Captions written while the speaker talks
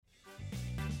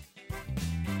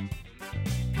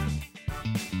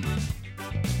Hello,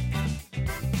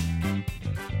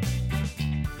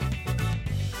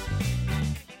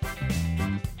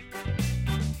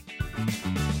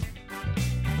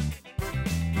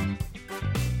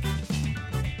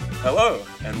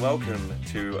 and welcome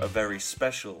to a very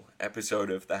special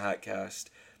episode of the Hatcast,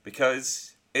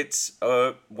 because it's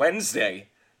Wednesday,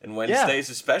 and Wednesdays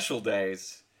are special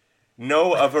days.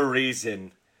 No other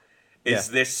reason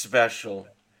is this special.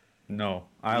 No,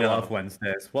 I love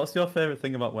Wednesdays. What's your favorite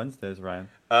thing about Wednesdays, Ryan?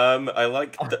 I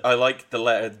like the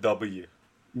letter W.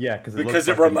 Yeah, because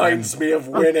it reminds me of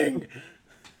winning.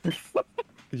 Because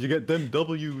you get them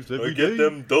W's every day. I get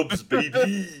them dubs,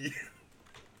 baby.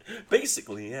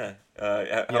 Basically, yeah.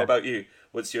 How about you?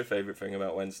 What's your favorite thing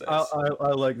about Wednesdays?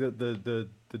 I like that the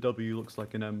W looks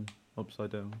like an M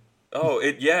upside down. Oh,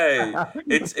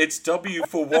 it's W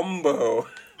for Wombo.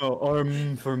 Oh,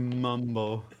 M for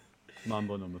Mambo.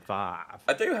 Mambo number 5.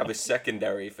 I do have a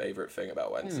secondary favorite thing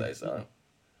about Wednesdays, though.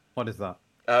 What is that?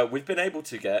 We've been able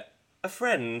to get a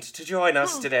friend to join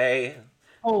us today.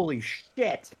 Holy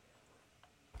shit!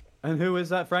 And who is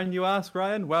that friend, you ask,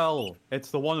 Ryan? Well,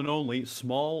 it's the one and only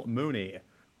Small Mooney.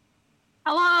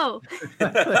 Hello!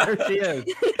 There she is.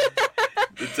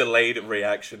 The delayed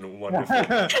reaction, wonderful.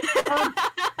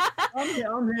 I'm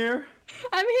here. I'm here,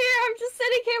 I'm just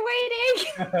sitting here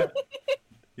waiting!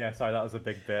 Yeah, sorry, that was a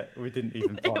big bit. We didn't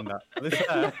even plan that.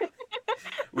 I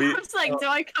was like, do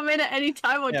I come in at any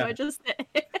time or do I just sit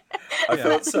here? I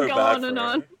felt so go bad on for and her.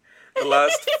 on. The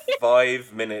last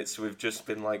 5 minutes, we've just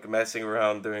been like messing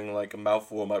around doing like mouth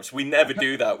warm-ups. We never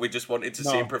do that. We just wanted to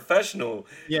seem professional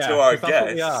to our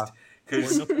guest.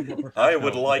 Because I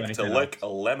would like to lick a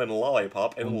lemon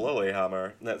lollipop in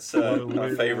Lilyhammer. That's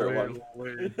my favourite one.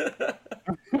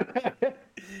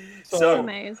 So,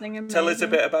 amazing. Tell us a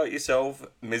bit about yourself,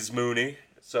 Ms. Mooney,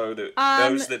 so that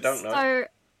those that don't know. So,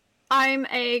 I'm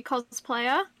a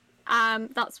cosplayer.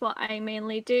 That's what I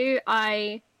mainly do.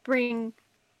 I bring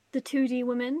the 2D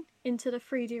women into the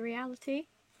 3D reality.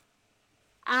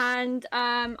 And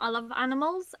I love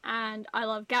animals, and I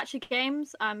love gacha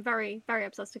games. I'm very, very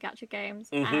obsessed with gacha games.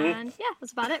 Mm-hmm. And yeah,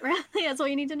 that's about it, really. That's all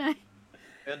you need to know.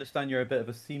 I understand you're a bit of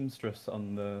a seamstress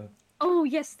on the... Oh,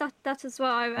 yes, that as well.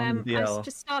 I DL.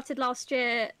 just started last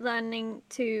year learning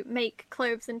to make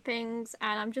clothes and things,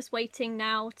 and I'm just waiting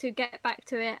now to get back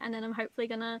to it, and then I'm hopefully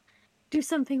going to do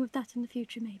something with that in the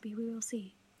future, maybe. We will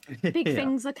see. Big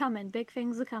things are coming. Big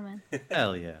things are coming.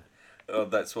 Hell yeah. Oh,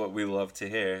 that's what we love to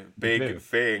hear. Big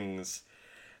things.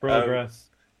 Progress.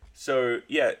 So,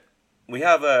 yeah, we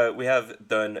have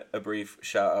done a brief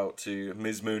shout out to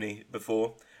Ms. Mooney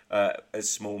before, as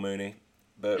Small Mooney,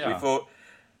 but we thought,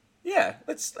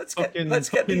 let's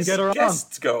get these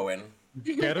guests going.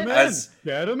 Get them in.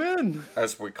 Get them in.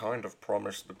 As we kind of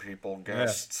promised the people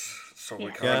guests, so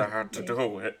we kind of had to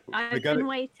do it. I've been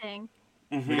waiting.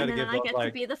 We gotta give I get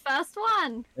to be the first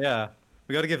one. Yeah.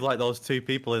 We gotta give like those 2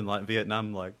 people in like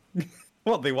Vietnam like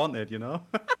what they wanted, you know?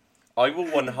 I will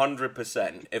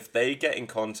 100%, if they get in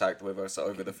contact with us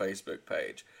over the Facebook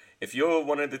page, if you're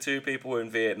one of the 2 people in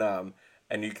Vietnam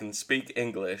and you can speak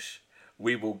English,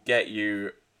 we will get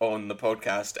you on the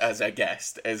podcast as a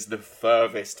guest, as the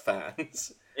furthest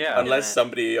fans. Yeah. Unless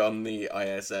somebody on the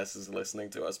ISS is listening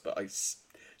to us, but I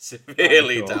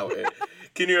severely doubt it.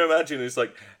 Can you imagine? It's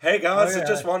like, hey guys, I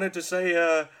just wanted to say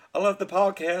I love the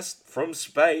podcast from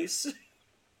space.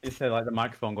 You say like the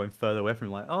microphone going further away from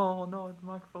you, like, oh no, the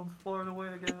microphone's falling away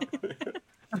again.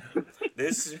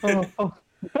 This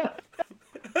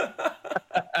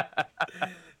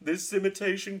this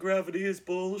imitation gravity is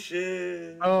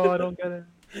bullshit. Oh, I don't get it.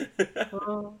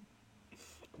 Oh.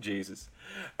 Jesus.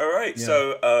 All right,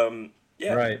 so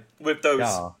right. With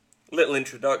those little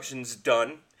introductions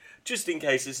done, just in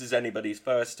case this is anybody's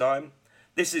first time,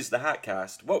 this is the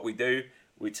Hatcast. What we do,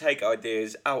 we take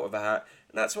ideas out of a hat,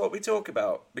 and that's what we talk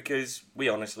about, because we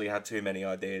honestly had too many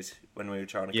ideas when we were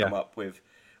trying to come up with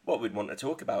what we'd want to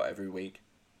talk about every week.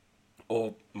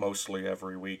 Or mostly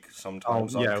every week.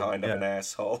 Sometimes I'm kind of an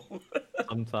asshole.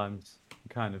 Sometimes you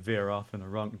kind of veer off in a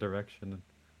wrong direction.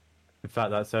 In fact,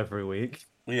 that's every week.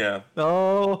 Yeah.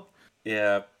 Oh!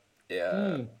 Yeah.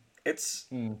 It's...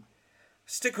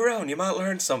 Stick around, you might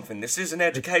learn something. This is an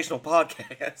educational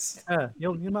podcast. Yeah,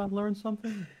 you might learn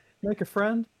something. Make a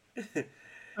friend.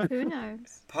 Who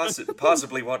knows?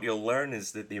 Possibly what you'll learn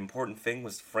is that the important thing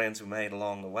was the friends we made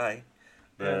along the way.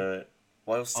 But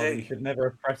we'll see. You should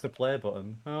never press the play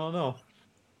button. Oh no.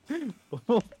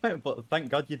 But thank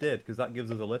God you did, because that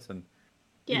gives us a listen.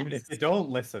 Yes. Even if you don't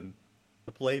listen,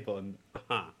 the play button.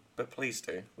 But please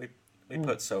do. We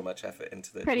put so much effort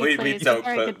into this. Pretty We please. don't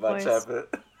Very put good much voice.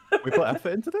 effort. We put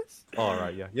effort into this? Oh,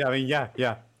 right, yeah. Yeah, I mean,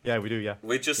 yeah. Yeah, we do. Yeah.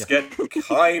 We just Yeah. get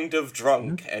kind of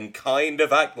drunk and kind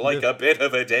of act like a bit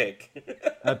of a dick.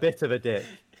 A bit of a dick,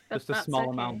 just a That's small okay.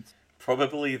 amount.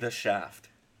 Probably the shaft.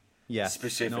 Yeah.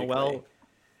 Specifically. No,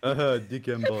 well, dick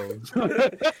and balls.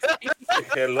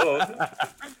 Hello.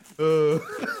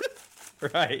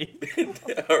 Right.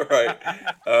 All right.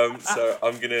 So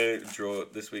I'm gonna draw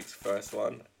this week's first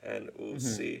one, and we'll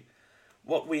see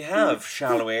what we have,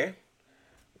 shall we?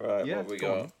 Right. Yeah, what we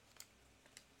go got?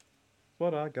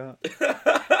 What I got.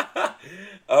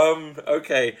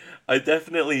 Okay. I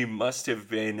definitely must have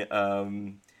been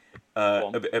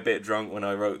a bit drunk when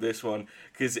I wrote this one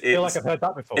because I feel like it's I've heard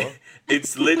that before.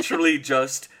 it's literally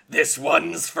just "This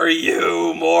one's for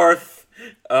you, Morph,"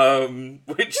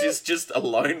 which is just a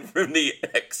line from the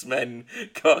X-Men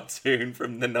cartoon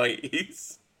from the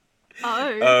 90s.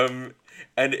 Oh.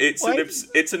 And it's What?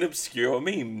 it's an obscure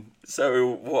meme. So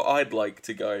what I'd like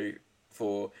to go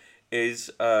for is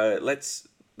let's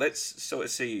sort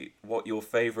of see what your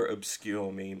favorite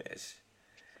obscure meme is.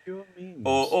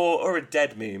 Or a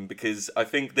dead meme, because I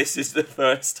think this is the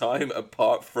first time,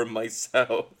 apart from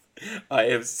myself, I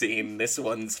have seen "This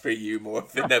one's for you"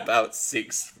 Morph in about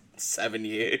 6-7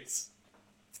 years.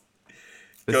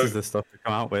 This Go. is the stuff we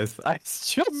come out with.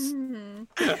 It's just Mhm.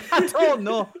 I don't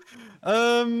know.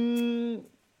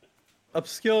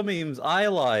 Obscure memes. I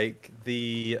like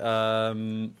the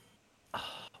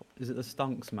is it the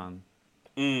Stunks man?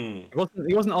 Mm.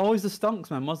 He wasn't always the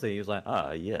Stunks man, was he? He was like,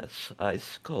 yes, I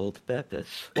scold Beppis.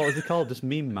 What was he called? Just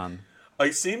meme man. I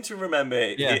seem to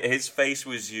remember Yeah. his face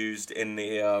was used in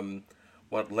the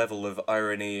what level of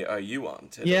irony are you on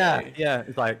today? Yeah.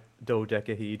 It's like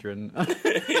dodecahedron.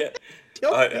 Yeah.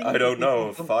 I don't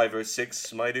know, 5 or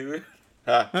 6, my dude.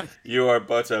 Ha, you are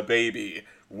but a baby.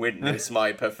 Witness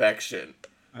my perfection.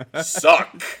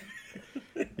 Suck.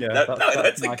 Yeah,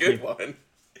 That's a my good humor. one.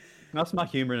 That's my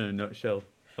humor in a nutshell.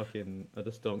 Fucking, I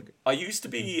just don't. I used to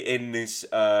be in this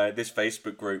this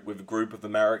Facebook group with a group of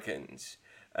Americans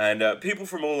and people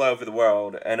from all over the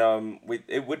world, and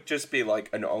it would just be like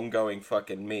an ongoing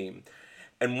fucking meme.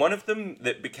 And one of them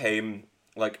that became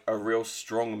like a real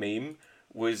strong meme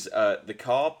was the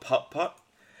car Putt Putt.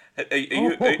 Are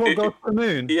you, Go to the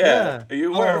moon. yeah. Are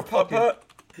you aware Oh, of Putt fucking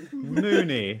Putt?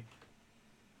 Mooney.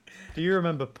 Do you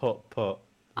remember Putt Putt?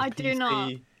 I do not.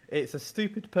 PC. It's a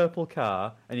stupid purple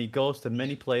car, and he goes to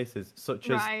many places, such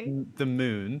as Right. the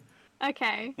moon.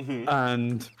 Okay.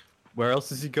 And where else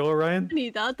does he go, Ryan?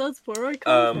 Need that. That's where I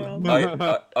come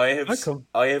from.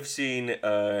 I have seen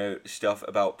stuff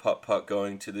about Putt Putt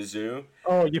going to the zoo.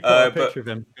 Oh, you put a but- picture of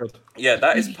him. Good. Yeah,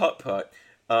 that is Putt Putt.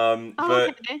 Oh,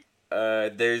 But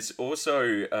okay. there's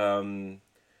also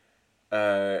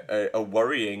a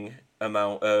worrying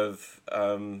amount of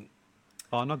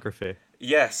Pornography.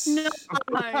 yes. No.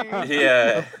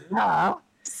 Yeah.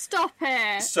 Stop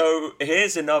it. So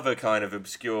here's another kind of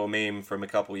obscure meme from a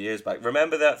couple years back.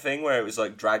 Remember that thing where it was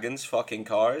like dragons fucking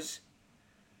cars?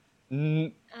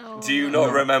 Mm, Oh, Do you no.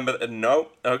 not remember? No.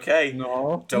 Okay.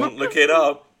 no. Don't look it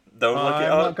up. Don't look it I'm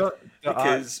not up. go-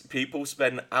 Because people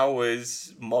spend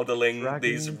hours modeling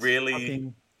these Dragons really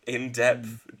fucking-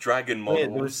 in-depth dragon Wait,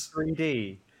 models. there was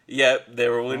 3D. Yeah,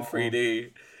 they're all in Oh.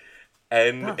 3D.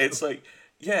 And That's it's like,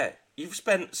 yeah, you've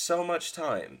spent so much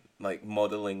time like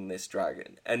modeling this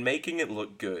dragon and making it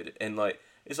look good, and like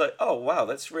it's like, oh wow,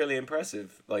 that's really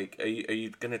impressive. Like, are you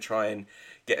gonna try and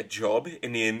get a job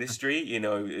in the industry, you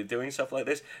know, doing stuff like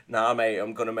this? Nah, mate,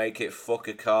 I'm gonna make it fuck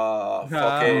a car,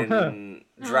 fucking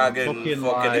dragon, Fucking, fucking a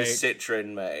like-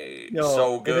 Citroen, mate. Yo,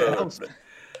 So if it good. helps-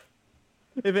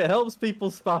 If it helps people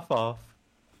spaff off,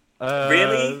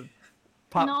 Really?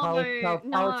 No,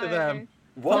 power to them.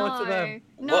 What? Power to them.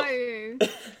 No.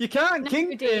 You can't No,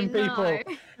 kink shame Dean, people. no.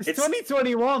 It's It's-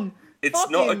 2021. It's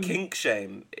not a Fucking- kink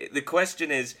shame. The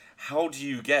question is, how do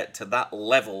you get to that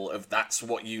level of that's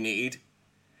what you need?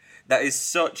 That is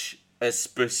such a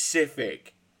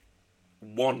specific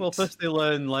want. Well, first they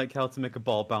learn like how to make a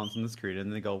ball bounce on the screen, and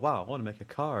then they go, "Wow, I want to make a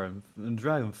car and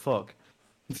drag and fuck."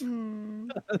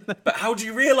 But how do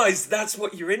you realise that's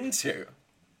what you're into?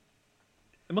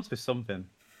 There must be something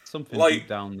Like- deep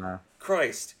down there.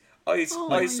 Christ. Oh I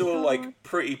my saw God. like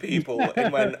pretty people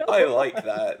and went, I like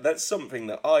that. That's something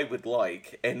that I would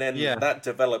like. And then Yeah. that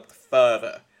developed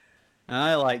further. And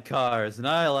I like cars, and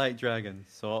I like dragons.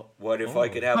 So What if I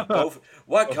could have Oh. both?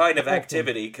 What kind of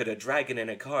activity could a dragon in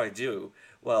a car do?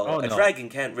 Well, Oh, a no. dragon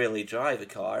can't really drive a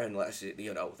car unless, the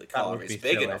car would is be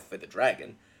big silly. enough for the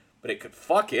dragon. But it could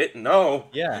fuck it. No.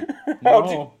 yeah,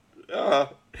 How no.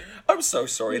 I'm so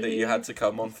sorry that you had to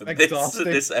come on for Exhausting.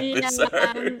 this episode.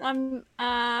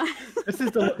 Yeah, This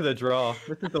is the look of the draw.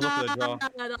 This is the look of the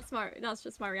draw. that's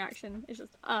just my reaction. It's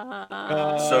just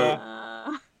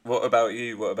What about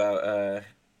you? What about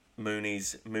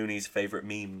Mooney's favorite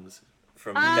memes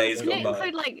from days Can gone it by?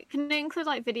 include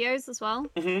like videos as well?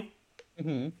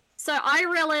 Mm-hmm. So I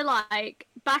really like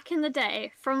back in the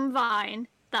day from Vine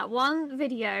that one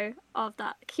video of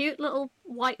that cute little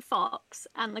white fox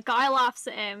and the guy laughs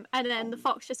at him and then the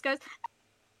fox just goes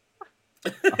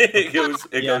It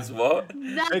Yeah. goes what?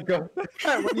 that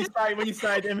when you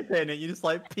started imitating it, you just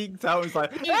like peeked out. It's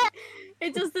like,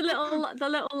 it does the little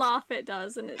laugh it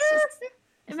does and it's just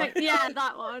yeah,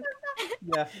 that one.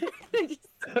 yeah,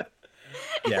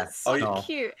 yeah. It's so I-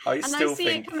 cute. I And still I see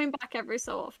think it coming back every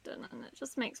so often and it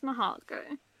just makes my heart go.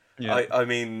 Yeah. I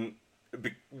mean,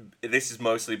 this is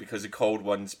mostly because of Cold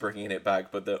One's bringing it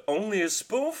back, but the only a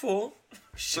spoonful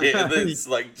shit that's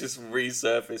like just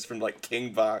resurfaced from like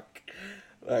King Bach.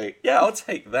 Like, yeah, I'll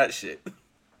take that shit.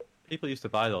 People used to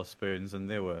buy those spoons, and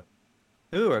they were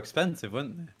expensive,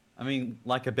 weren't they? I mean,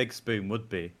 like a big spoon would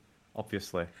be,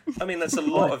 obviously. I mean, that's a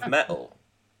lot of metal.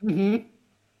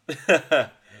 Mm-hmm.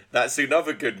 That's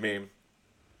another good meme.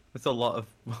 It's a lot of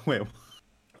wait.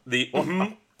 The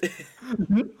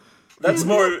that's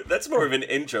more of an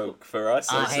in joke for us.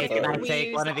 I Hey, can I suppose. We take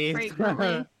use one of that these?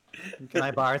 frequently. Can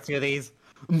I borrow two of these?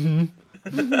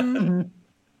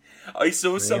 I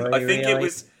saw some. Really, really?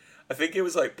 I think it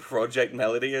was like Project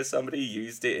Melody or somebody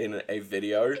used it in a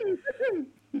video.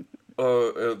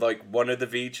 or like one of the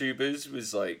VTubers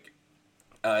was like,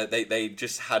 they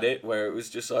just had it where it was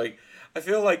just like, I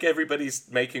feel like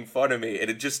everybody's making fun of me, and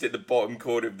it just at the bottom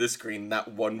corner of the screen,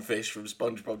 that one fish from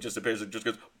SpongeBob just appears and just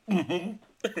goes.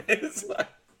 It's like,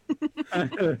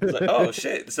 oh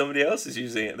shit! Somebody else is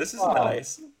using it. This is Oh.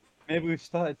 nice. Maybe we've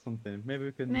started something. Maybe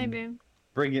we can Maybe.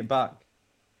 bring it back.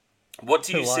 What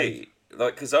do you To life. see?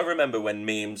 Like, because I remember when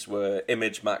memes were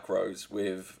image macros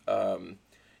with,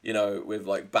 with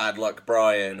like Bad Luck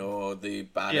Brian or the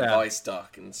Bad Yeah. Advice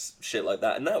Duck and shit like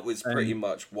that, and that was pretty Um,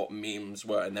 much what memes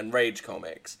were. And then Rage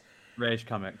Comics. Rage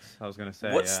Comics. I was gonna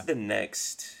say. What's yeah.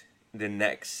 the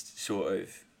next sort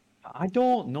of I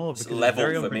don't know because level it's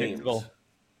very for unpredictable. memes?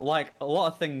 Like a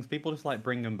lot of things, people just like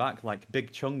bring them back. Like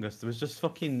Big Chungus, there was just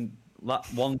fucking that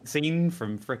one scene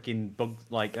from freaking Bugs,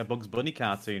 like a Bugs Bunny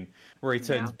cartoon, where he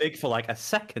turns Yeah. big for like a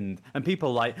second, and people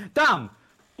are like, "Damn,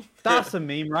 that's a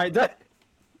meme, right?"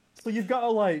 So you've got to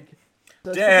like,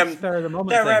 that's a Damn, spur of the moment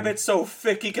that thing. rabbit's so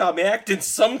thick he got me acting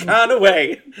some kind of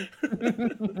way.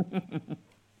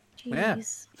 Yeah.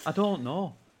 Jeez. I don't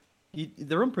know.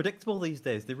 They're unpredictable these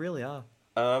days. They really are.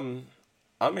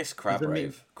 I miss Crab Does it mean-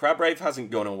 Rave. Crab Rave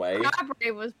hasn't gone away. Crab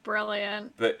Rave was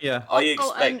brilliant. But Yeah. I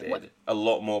Oh, and expected a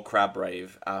lot more Crab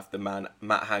Rave after Matt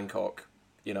Hancock,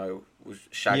 was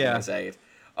shagging Yeah. his aide.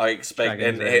 I expect, Shagging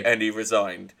and, his aide. and he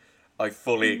resigned. I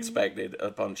fully expected a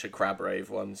bunch of Crab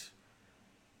Rave ones.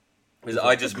 Because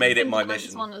I just made it my Coffin Dance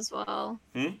mission. one as well.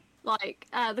 Hmm? Like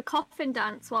the coffin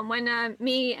dance one. When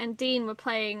me and Dean were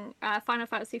playing Final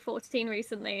Fantasy 14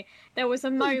 recently, there was a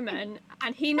moment,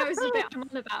 and he knows the bit I'm on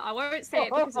about. I won't say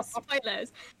it because of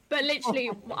spoilers. But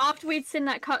literally, after we'd seen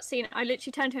that cutscene, I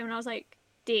literally turned to him and I was like,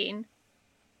 "Dean,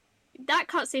 that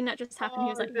cutscene that just happened." He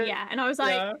was like, "Yeah," and I was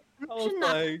like, I was "Imagine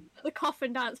that like, the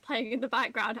coffin dance playing in the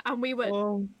background," and we were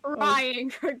oh, crying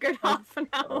for a good half an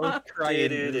I was hour.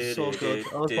 crying. It was so good.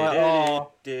 I was like,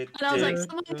 oh. And I was like,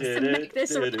 "Someone needs to make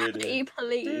this a reality,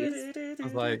 please." I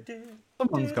was like,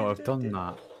 someone's got to have done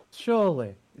that.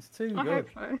 Surely. It's too I good.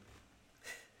 hope so.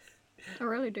 I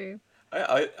really do.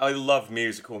 I love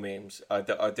musical memes. I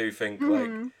do think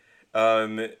there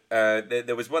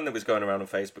was one that was going around on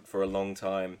Facebook for a long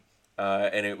time,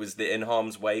 and it was the In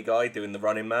Harm's Way guy doing the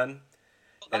Running Man,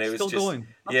 and That's it was still just going.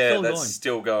 That's yeah, still that's going.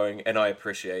 still going, and I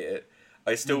appreciate it.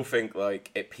 I still think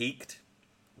like it peaked,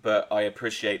 but I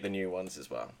appreciate the new ones as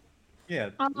well. Yeah.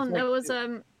 There was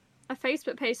a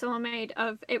Facebook page someone made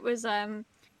of it was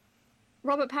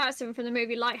Robert Pattinson from the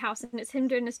movie Lighthouse, and it's him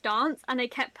doing this dance, and they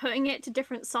kept putting it to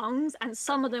different songs, and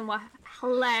some of them were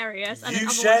hilarious. And then You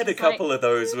other shared a ones, like- couple of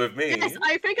those with me. Yes,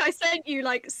 I think I sent you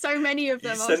like so many of You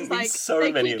them. I was sent just me like, so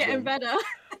they many keep of getting them. better.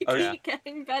 They Oh, yeah. keep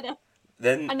getting better.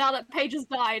 Then And now that page has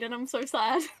died, and I'm so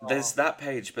sad. there's that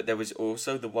page, but there was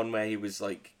also the one where he was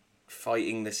like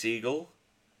fighting the seagull,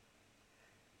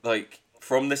 like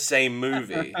from the same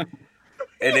movie,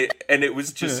 and it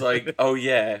was just like, oh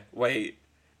yeah, wait,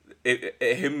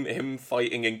 him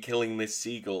fighting and killing this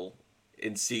seagull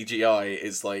in CGI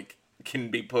is like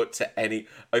can be put to any.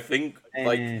 I think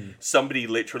like somebody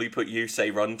literally put "You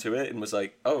Say Run" to it and was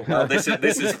like, oh well, this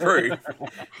is proof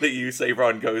that "You Say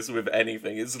Run" goes with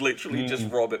anything. It's literally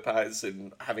just Robert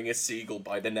Pattinson having a seagull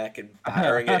by the neck and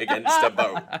battering it against a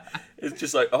boat. It's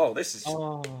just like, oh, this is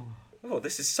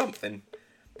something.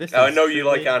 This I is know you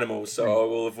like truly- animals, so I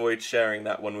will avoid sharing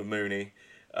that one with Mooney.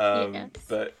 Yes.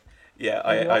 But yeah,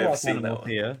 I I have like seen that animals one.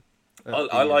 here.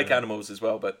 I like animals as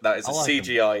well, but that is a I like 'em.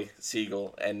 CGI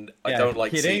seagull, and I Yeah, don't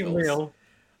like it ain't seagulls. real.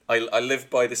 I live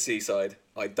by the seaside.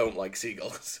 I don't like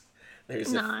seagulls.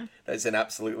 No. There's an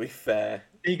absolutely fair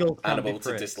Eagles can't animal be to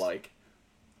pricks. dislike.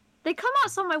 They come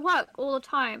outside my work all the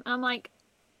time, and I'm like,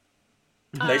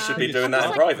 They should be Just doing that in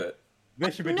like, private.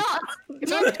 They should be. not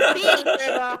just beach.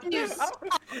 Can you stop?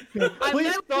 I'm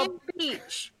Please no stop.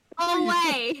 beach. Go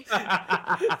away.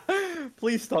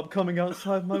 Please stop coming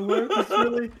outside my work. It's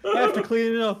really. I have to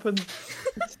clean it up, and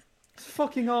it's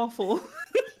fucking awful.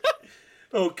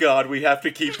 Oh God, we have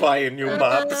to keep buying new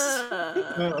maps.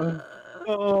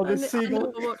 Oh, the I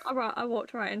seagull.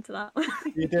 walked right into that.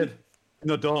 You did.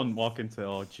 No, don't walk into.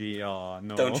 Oh, gee, no.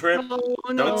 Don't trip. Oh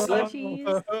no, Don't slip.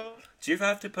 jeez. Do you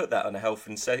have to put that on a health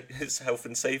and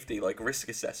safety like risk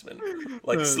assessment,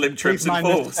 like slip, Please trips, and mind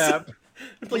this falls? step.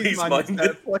 Please mind mind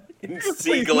this step. the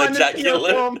seagull mind this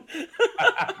ejaculate. uniform.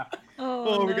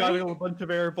 Oh, We no. got a bunch of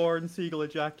airborne seagull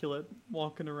ejaculate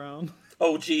walking around.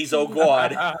 Oh jeez, oh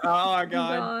God. Oh, God.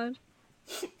 God.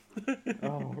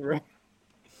 Oh, right.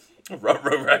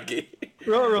 Ruh-roh raggy.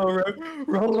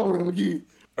 Rogi.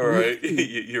 All right,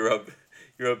 you're up.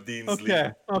 You're up, Dean's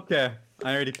Okay.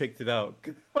 I already picked it out.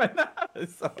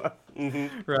 So,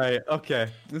 right. Okay.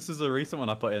 This is a recent one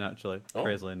I put in actually. Oh.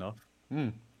 Crazily enough.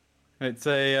 It's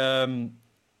a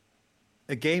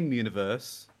game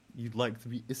universe you'd like to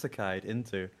be isekai'd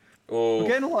into. We're Oh,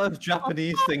 getting a lot of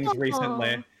Japanese things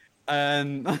recently,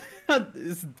 and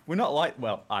we're not like.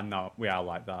 Well, I know we are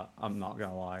like that. I'm not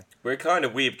gonna lie. we're kind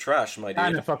of weeb trash, my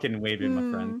Kind dude. of fucking weird,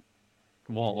 my friend.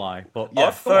 Won't lie, but yeah.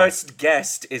 Our first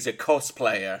guest is a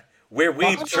cosplayer. We're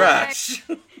weeb Okay. trash.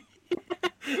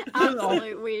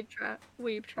 Absolute weeb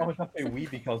I trash. was happy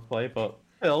weeby cosplay, but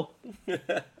still, it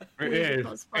is.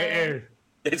 cosplay.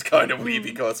 It's kind of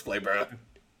weeby cosplay, bro.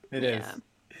 It is. Yeah.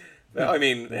 But, I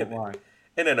mean, Won't lie.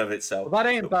 in and of itself, Well, that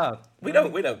ain't bad. we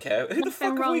don't care. Who the Nothing fuck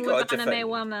have wrong we got with to anime defend?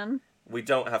 woman. We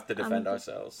don't have to defend Um,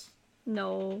 ourselves.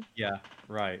 No. Yeah,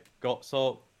 right. Got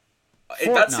so.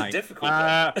 That's a Fortnite. difficult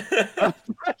one.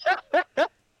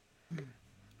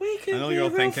 We I can know be you're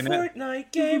real thinking it.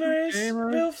 Fortnite gamers.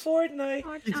 Gamers. Real Fortnite.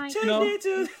 Fortnite. Take know, me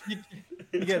to-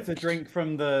 You get to drink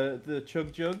from the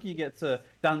chug jug. You get to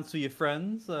dance with your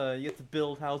friends. You get to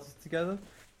build houses together.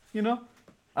 You know.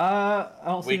 I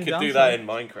don't We see could any do that downside. in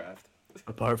Minecraft.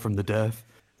 Apart from the death.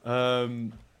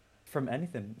 From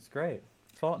anything, it's great.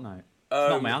 Fortnite. It's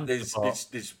not my answer,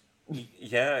 but-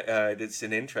 It's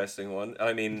an interesting one.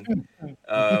 I mean,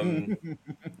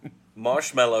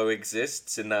 Marshmallow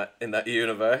exists in that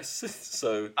universe,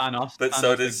 so Thanos. but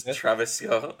so Thanos does exists. Travis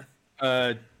Scott.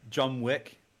 John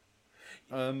Wick.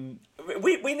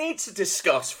 We need to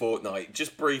discuss Fortnite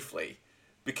just briefly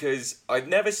because I've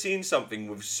never seen something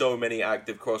with so many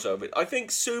active crossovers. I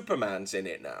think Superman's in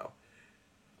it now.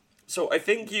 So I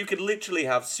think you could literally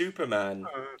have Superman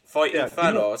fighting yeah,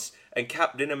 you know- Thanos and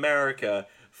Captain America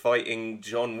fighting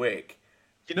John Wick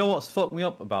You know what's fucked me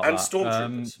up about and that?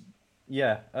 Stormtroopers.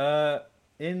 Yeah.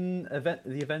 In the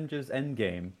Avengers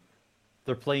Endgame,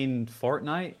 they're playing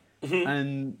Fortnite,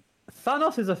 and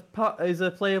Thanos is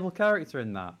a playable character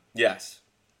in that. Yes.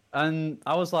 And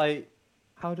I was like,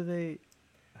 how do they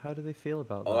feel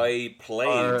about that? I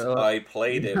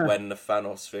played it when the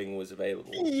Thanos thing was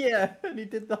available. Yeah, and he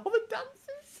did all the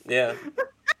dances. Yeah.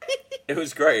 It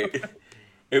was great.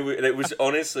 It was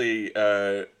honestly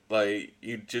like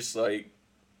you'd just like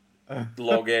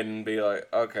log in and be like,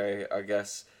 okay, I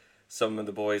guess some of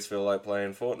the boys feel like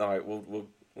playing Fortnite.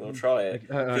 We'll try it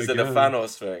because of the go.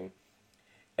 Thanos thing.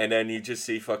 And then you just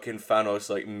see fucking Thanos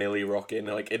like Millie rocking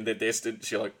like in the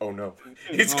distance. You're like, oh no,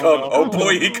 he's come. no. Oh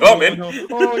boy, he coming. no.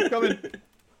 Oh, he's coming.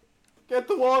 Get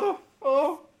the water.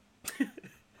 Oh.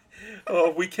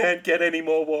 Oh, we can't get any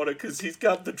more water because he's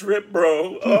got the drip,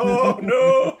 bro. Oh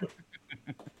no.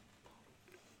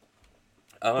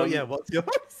 Oh yeah, what's yours?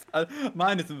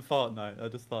 Mine isn't Fortnite. I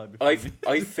just thought it'd be I funny.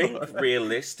 I think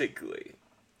realistically,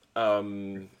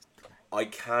 I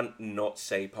can't not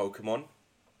say Pokemon.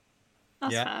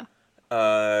 That's Yeah.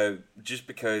 fair. Just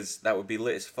because that would be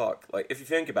lit as fuck. Like, if you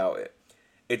think about it,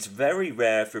 it's very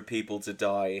rare for people to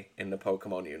die in the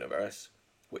Pokemon universe,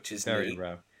 which is Very neat.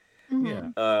 rare.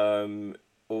 Mhm. Yeah.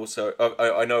 Also,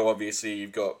 I know obviously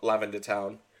you've got Lavender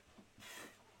Town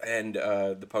and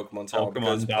the Pokemon Tower Pokemon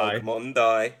because die. Pokemon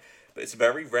die, but it's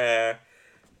very rare.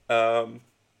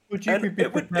 Would you and be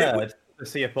it would- prepared to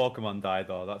see a Pokemon die,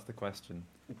 though? That's the question.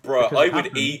 Bro, Because I it would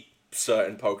happens. eat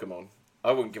certain Pokemon.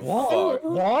 I wouldn't give a What? fuck.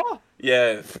 What?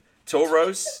 Yeah,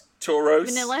 Tauros.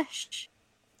 Vanillish.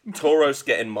 Tauros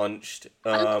getting munched.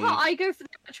 I love how I go for the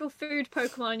actual food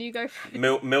Pokemon, and you go for...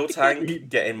 Miltank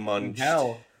getting munched.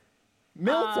 Hell.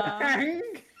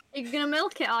 Miltank! You're gonna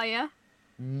milk it, are you?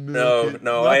 No,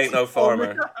 I ain't no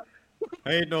farmer.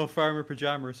 I ain't no farmer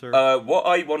pajama, sir. What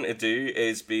I want to do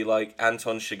is be like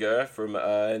Anton Chigurh from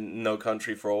No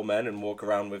Country for Old Men and walk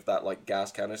around with that like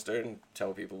gas canister and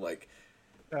tell people like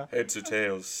heads or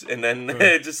tails, and then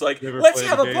just like let's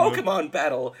have a Pokemon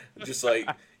battle. Just like,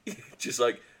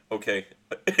 okay,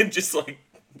 and just like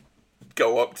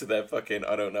go up to their fucking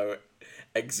I don't know,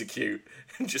 execute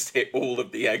and just hit all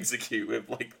of the execute with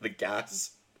like the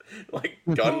gas like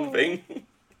gun thing.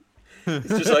 It's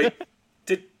just like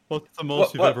What's the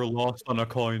most you've ever lost on a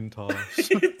coin toss?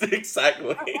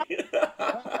 Exactly.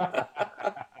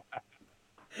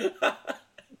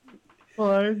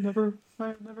 Well, I never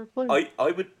played.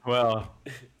 I would. Well,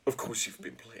 of course you've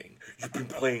been playing. You've been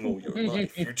playing all your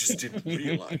life. You just didn't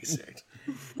realize it.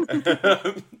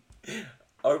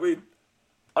 I would.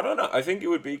 I don't know. I think it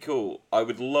would be cool. I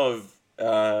would love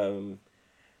to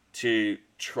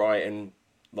try and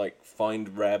like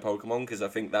find rare Pokemon because I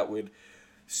think that would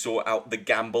sort out the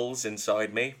gambles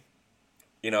inside me.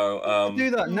 You know, you could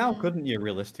do that now, couldn't you?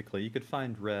 Realistically, you could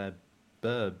find rare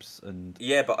burbs and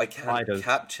yeah, but I can't spiders.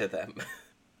 capture them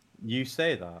You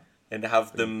say that and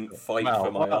have them fight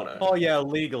for my honor. Oh yeah,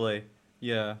 legally.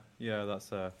 Yeah,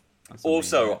 that's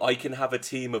also, I can have a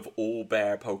team of all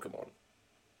bear Pokemon.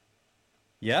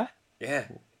 Yeah. Yeah.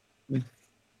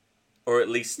 Or at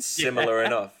least similar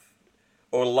enough.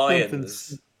 Or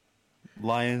lions.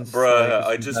 Lions. Bruh,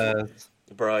 I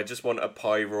just want a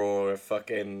Pyroar, a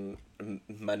fucking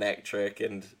Manectric,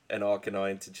 and an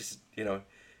Arcanine to just, you know,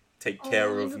 take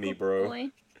care of me, bro.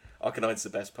 Boy. Arcanine's the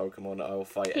best Pokemon. I will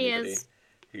fight anybody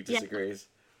who disagrees.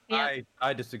 Yeah.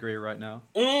 I disagree right now.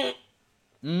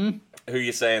 Who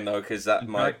you saying, though? Because that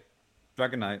might...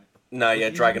 Dragonite. No, yeah,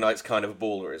 Dragonite's kind of a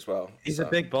baller as well. He's a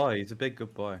big boy. He's a big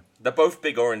good boy. They're both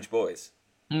big orange boys.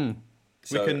 So...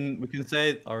 So... We can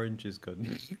say orange is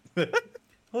good.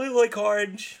 I like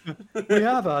orange. We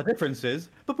have our differences,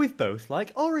 but we both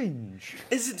like orange.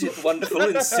 Isn't it wonderful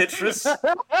in citrus?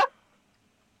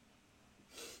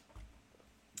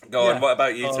 Go on, what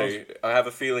about you two? I have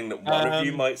a feeling that one of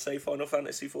you might say Final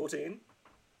Fantasy XIV.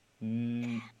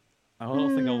 I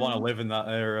don't think I want to live in that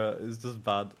era. It's just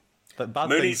bad. Bad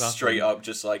Mooney's things straight happen. up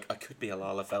just like, I could be a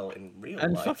Lalafell in real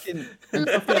And life. fucking...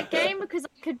 It's a game because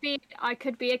I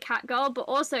could be a cat girl, but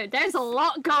also there's a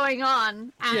lot going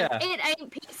on and it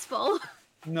ain't peaceful.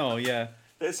 No, yeah.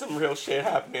 There's some real shit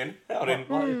happening out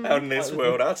in this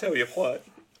world, I'll tell you what.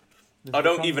 I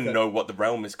don't even know what the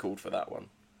realm is called for that one.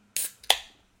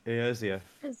 Eorzea,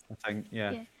 I think,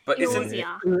 yeah. But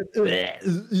Eorzea.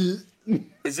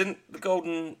 isn't the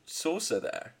Golden Saucer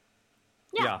there?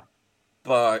 Yeah.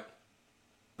 But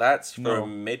that's for No.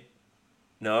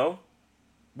 No?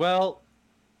 Well,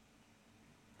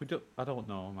 I don't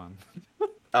know, man.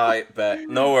 I bet.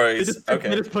 No worries. They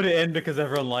Okay. just put it in because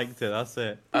everyone liked it. That's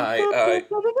it. I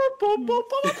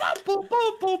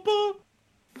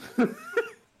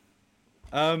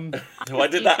Why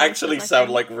did that actually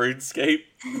sound like RuneScape?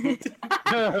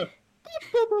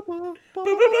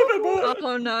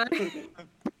 Oh no.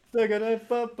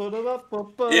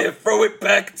 Yeah, throw it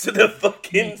back to the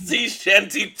fucking Sea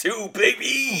Shanty 2,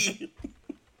 baby!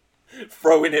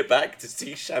 Throwing it back to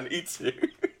Sea Shanty 2.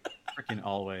 Freaking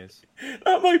always.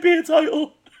 That might be a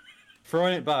title.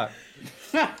 Throwing it back.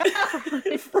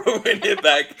 Throwing it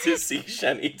back to Sea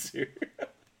Shanty 2.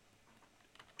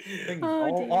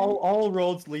 All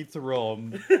roads lead to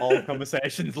Rome. All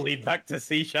conversations lead back to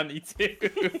Sea Shanty 2.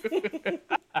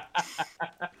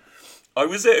 I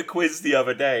was at a quiz the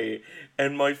other day,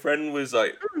 and my friend was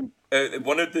like,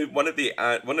 one of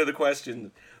the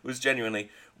questions was genuinely,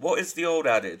 what is the old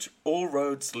adage? All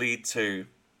roads lead to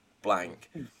blank.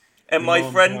 And my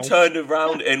friend turned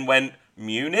around and went,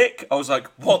 Munich? I was like,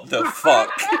 what the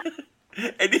fuck?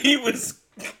 And he was...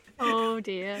 Oh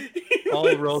dear.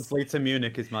 All roads lead to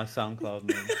Munich is my SoundCloud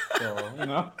name. So, you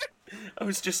know. I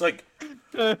was just like,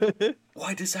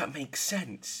 why does that make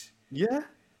sense? Yeah.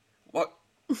 What?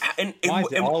 Why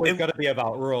is it always got to be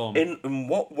about Rome? In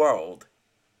what world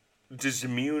does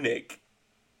Munich,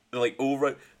 like,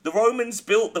 the Romans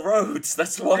built the roads,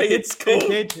 that's why it's called...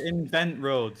 They did invent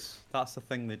roads. That's the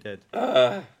thing they did.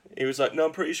 He was like, no,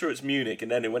 I'm pretty sure it's Munich,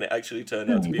 and then when it actually turned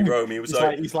out to be Rome, he was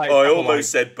he's like, I almost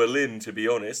said Berlin, to be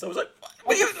honest. I was like,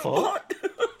 what? What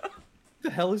the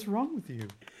hell is wrong with you?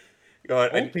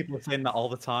 Old people are saying that all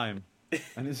the time.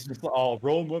 And it's just like, oh,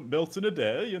 Rome wasn't built in a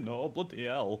day, you know, bloody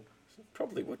hell.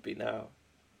 Probably would be now.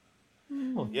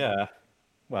 Well, yeah.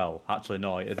 Well, actually,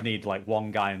 no. It'd need like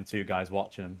one guy and two guys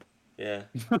watching him. Yeah.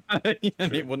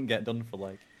 And it wouldn't get done for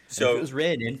like. So- if it was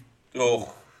raining.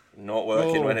 Oh, not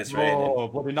working when it's raining. Oh,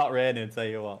 bloody not raining. Tell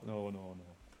you what. No.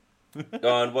 Go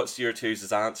on, what's your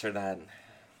two's answer then?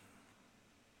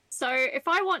 So if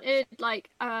I wanted like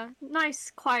a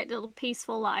nice, quiet little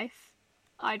peaceful life,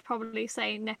 I'd probably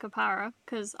say Nekopara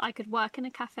because I could work in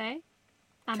a cafe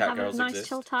and Cat have a girls nice exist.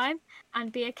 chill time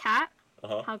and be a cat.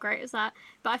 Uh-huh. How great is that?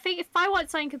 But I think if I want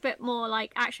something a bit more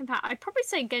like action packed, I'd probably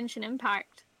say Genshin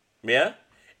Impact. Yeah?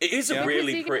 It is a Yeah.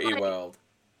 really Because you pretty can, like- world.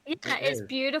 Yeah, It it's is.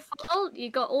 beautiful. You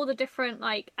got all the different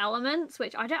like elements,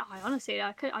 which I honestly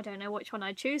I don't know which one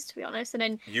I'd choose to be honest. And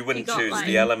then You wouldn't got, choose, like,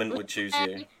 the element would choose you.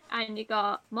 Legendary, and you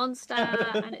got monster,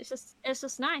 and it's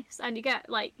just nice. And you get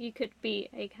like you could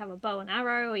have a bow and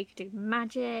arrow, or you could do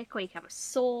magic, or you could have a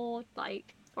sword,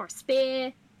 like or a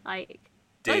spear, like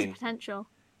loads Dean, of potential.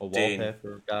 A Dean.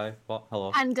 wallpaper guy. What?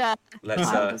 Hello. And let's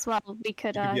as well, we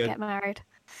could You could be a- get married.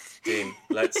 Dean,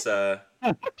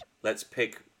 let's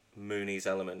pick Mooney's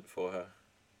element for her.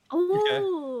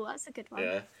 Oh, that's a good one.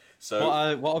 Yeah.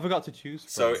 So What have I got to choose from?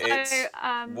 so So it's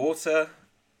water,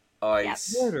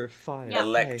 ice, Water, fire, Yeah.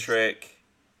 electric,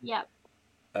 Yep,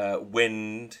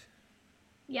 wind,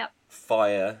 yep,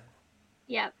 fire,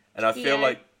 yep. and I feel Geo.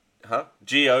 like,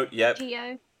 Geo, yep.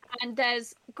 Geo. And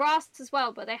there's grass as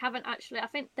well, but they haven't actually. I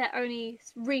think they're only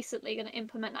recently going to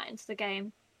implement that into the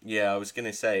game. Yeah, I was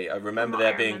gonna say, I remember what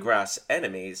there I being remember. grass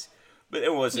enemies, but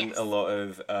there wasn't Yes. a lot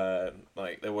of,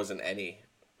 there wasn't any,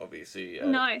 obviously,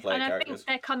 No, player and I characters. think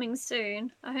they're coming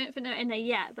soon. I don't think they're in there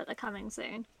yet, but they're coming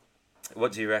soon.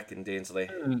 What do you reckon, Deansley?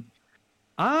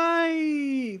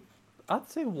 I'd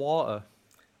say water.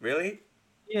 Really?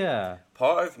 Yeah.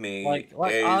 Part of me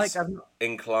is I'm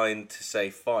inclined to say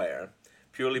fire,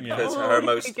 purely Yeah. because Oh, her here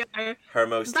most we go. her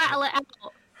most Battle it out.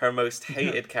 her most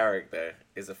hated character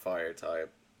is a fire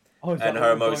type, oh, is that and what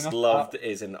her we're going most off? loved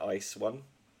is an ice one.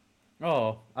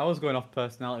 Oh, I was going off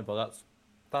personality, but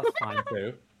that's fine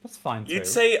too. That's fine too.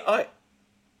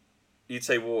 You'd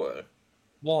say water.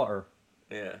 water.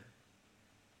 Yeah.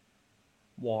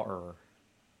 Water.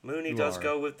 Mooney You does are.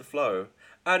 go with the flow.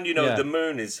 And, you know, Yeah. the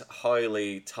moon is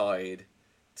highly tied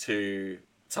to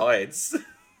tides.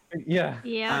 Yeah.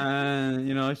 Yeah. And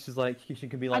you know, she's like she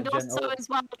can be like And also, gentle. as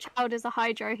well, Child is a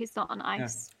Hydro. He's not on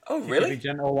ice. Oh, She can be really?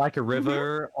 gentle like a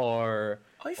river or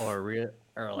I f-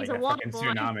 or like a a water fucking boy.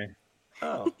 tsunami.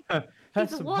 Oh. That's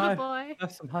He's a some water high, boy.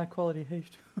 that's some high quality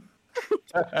hate.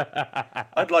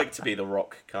 I'd like to be the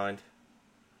rock kind.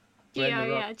 Geo, When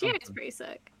the rock yeah. Geo's comes. pretty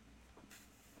sick.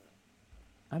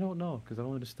 I don't know because I've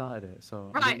only just started it, so.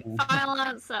 I Right, don't know. final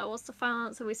answer. What's the final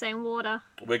answer? We're saying water.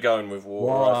 We're going with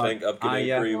water, I Water. think. I'm going to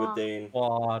Yeah. agree with Water. Dean.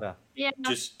 Water. Yeah,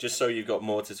 Just so you've got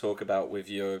more to talk about with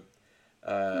your boy.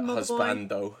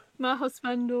 husbando. my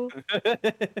husbando.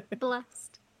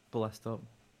 Blessed. Blessed up.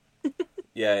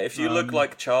 Yeah, if you look Um,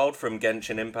 like Child from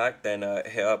Genshin Impact, then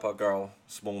hit up our girl,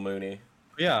 Small Mooney.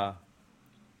 Yeah.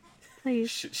 Please.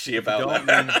 She about don't,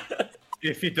 that.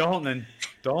 If you don't, then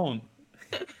don't.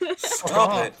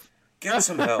 Stop it. Get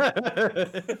some help.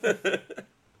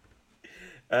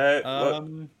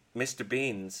 Mr.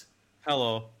 Beans,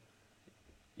 Hello.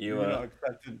 you You're not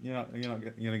expecting. You're not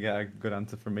gonna get a good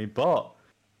answer from me. But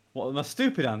what my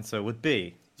stupid answer would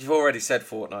be you've already said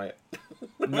Fortnite.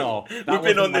 no. We've that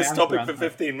been wasn't on my this answer topic for answer.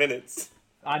 15 minutes.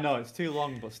 I know it's too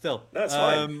long, but still. That's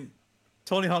fine.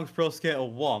 Tony Hawk's Pro Skater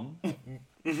 1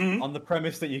 Mm-hmm. on the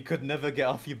premise that you could never get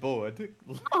off your board.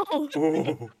 Oh,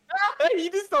 Ooh. You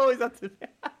just always have to.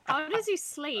 how does he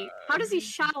sleep? How does he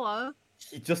shower?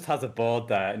 He just has a board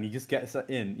there, and he just gets it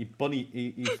in.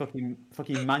 He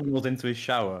fucking manuals into his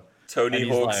shower. Tony And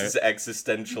he's Hawk's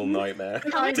existential nightmare.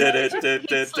 I know.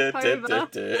 He'd slip over.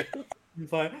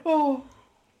 He's like, oh,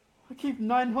 I keep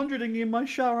 900ing in my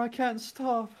shower. I can't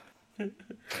stop. You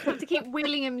have to keep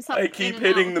wheeling himself. I in keep and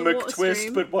hitting out the of water McTwist,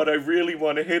 stream. but what I really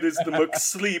want to hit is the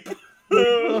McSleep.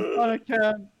 I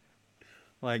can't.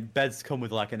 Like beds come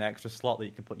with like an extra slot that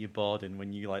you can put your board in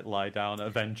when you like lie down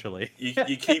eventually.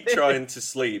 You keep trying to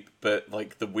sleep, but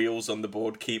like the wheels on the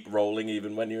board keep rolling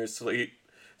even when you're asleep.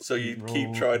 So you keep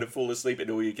Roll. trying to fall asleep,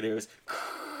 and all you can hear is,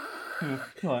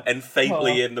 Like, and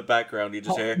faintly Oh. in the background you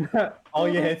just hear. all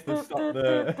you hear is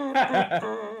the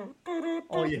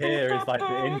all you hear is like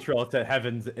the intro to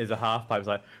Heavens is a half pipe. It's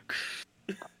like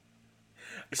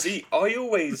See, I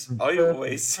always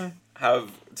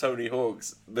have Tony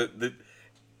Hawk's.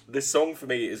 The song for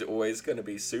me is always going to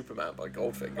be Superman by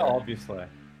Goldfinger. oh, obviously Like,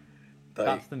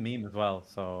 that's the meme as well.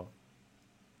 So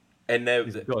and now,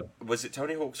 it's good. was it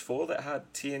Tony Hawk's 4 that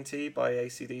had TNT by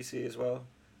AC/DC as well?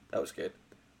 That was good.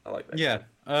 I like that. Yeah.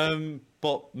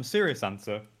 But my serious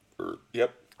answer.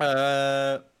 Yep.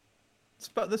 The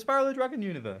Spyro the Dragon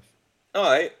universe. All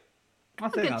right. I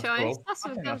think Good that's choice. cool. That's I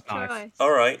a think good that's nice. choice.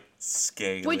 All right,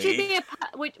 Scaly. Would you be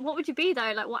what would you be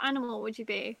though? Like, what animal would you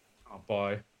be? Oh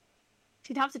boy.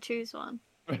 You'd have to choose one.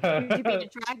 Would you be the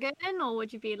dragon, or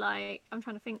would you be like? I'm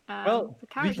trying to think. Well, The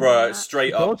character. Bruh,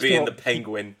 straight up Goats being go- the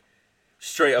penguin.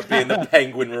 Straight up being the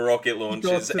penguin with rocket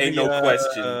launches. Ain't no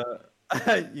question.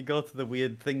 You go to the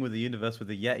weird thing with the universe with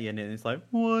the Yeti in it, and it's like,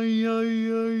 where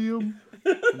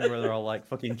they're all like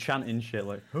fucking chanting shit,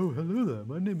 like, oh, hello there,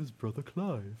 my name is Brother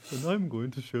Clive, and I'm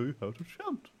going to show you how to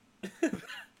chant.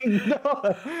 No,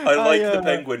 I like the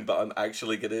penguin, but I'm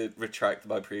actually gonna retract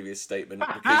my previous statement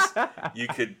because you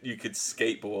could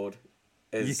skateboard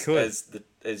as You could.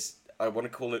 as I want to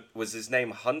call it. Was his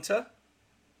name Hunter?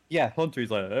 Yeah,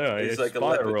 Hunter's like, hey, He's it's like a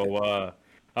Spyro,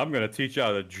 I'm gonna teach you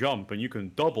how to jump, and you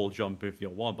can double jump if you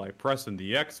want by pressing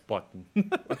the X button.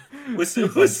 Was he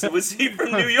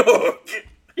from New York?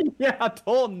 Yeah, I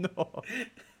don't know.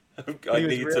 I He was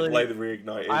need to really- play the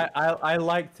reignited. I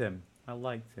liked him. I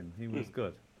liked him. He was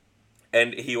good.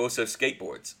 And he also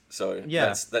skateboards. So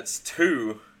Yeah. that's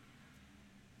two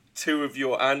of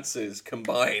your answers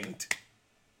combined.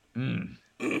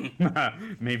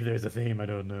 Maybe there's a theme, I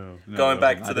don't know. No, Going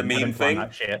back I to the didn't- I meme didn't plan thing.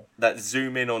 that shit. That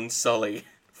zoom in on Sully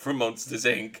from Monsters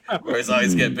Inc. where his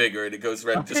eyes get bigger and it goes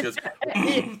red. Just goes.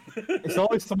 It's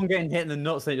always someone getting hit in the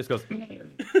nuts and it just goes.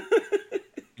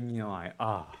 And you're like,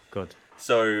 good.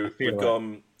 So feel we've it.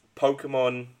 gone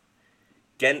Pokemon,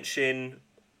 Genshin,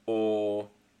 or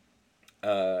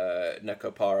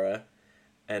Nekopara,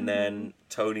 and then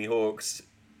Tony Hawk's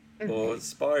or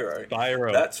Spyro.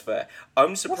 Spyro. That's fair.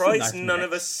 I'm surprised nice none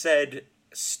of mix. us said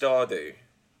Stardew.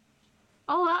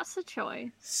 Oh, that's a choice.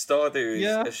 Stardew is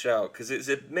Yeah. a shout because it's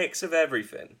a mix of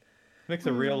everything. Mix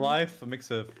of real life, a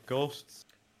mix of ghosts.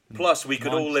 Plus, we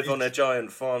could all live on a Monsters.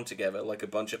 giant farm together like a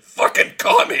bunch of fucking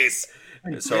commies.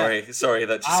 Sorry,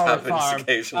 that just happens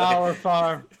occasionally. Our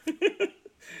farm.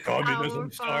 Our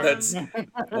Communism farm. starts.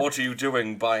 What are you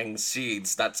doing buying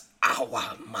seeds? That's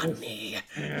our money.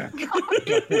 Yeah.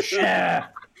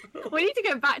 We need to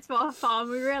go back to our farm.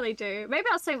 We really do. Maybe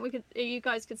that's something you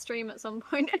guys could stream at some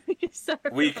point.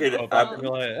 We could. We're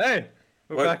like, hey,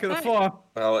 we're What- back at the farm.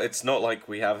 Well, it's not like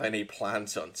we have any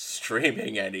plans on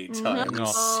streaming anytime No.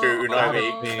 soon. I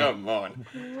mean, Oh. come on.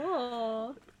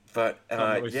 Whoa. But We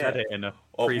yeah, said it in a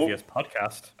Oh, previous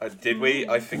podcast. did we?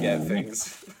 I forget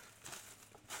things.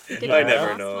 Did I you never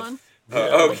last know. one?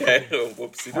 Okay.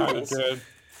 Whoopsie doodles.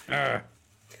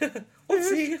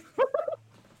 Whoopsie.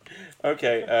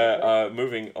 Okay.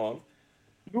 Moving on.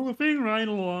 Moving right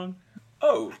along.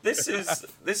 Oh, this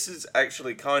is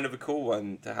actually kind of a cool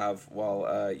one to have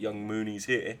while young Mooney's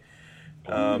here.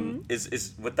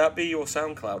 Is would that be your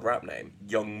SoundCloud rap name,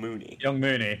 Young Mooney? Young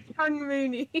Mooney. Young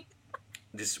Mooney.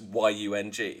 Just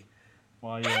YUNG.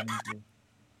 Why?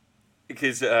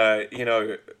 Because I'll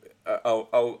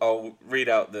read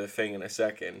out the thing in a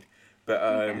second, but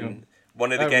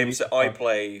one of the Oh, games really? that I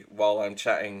play while I'm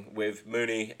chatting with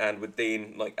Mooney and with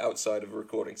Dean, like outside of a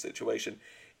recording situation,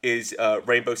 is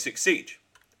Rainbow Six Siege.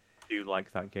 Do you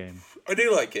like that game? I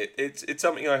do like it. It's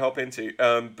something I hop into.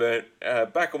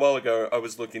 But back a while ago, I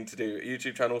was looking to do a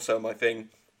YouTube channel, so my thing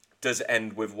does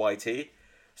end with YT.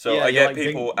 So Yeah, I you get like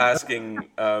people Ding-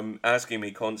 asking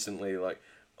me constantly, like,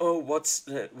 "Oh, what's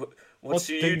What's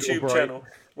your Dingo YouTube Bright?" channel?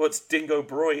 What's Dingo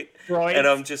Bright?" Bright. And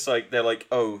I'm just like, they're like,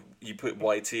 "Oh, you put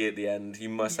YT at the end. You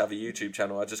must have a YouTube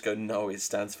channel." I just go, "No, it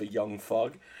stands for Young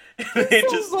Fug." It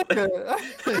just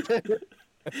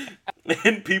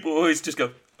and people always just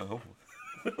go, "Oh."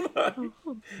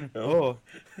 Oh,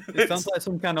 it sounds like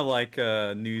some kind of like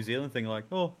New Zealand thing, like,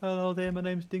 oh, hello there, my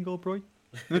name's Dingo Broy.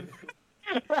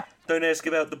 Don't ask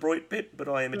about the bright bit, but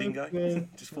I am a dingo. Okay.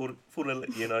 Just for to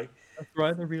let you know. That's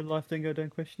right, the real life dingo, don't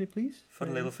question it, please.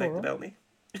 Fun little It's fact alright. about me.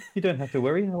 You don't have to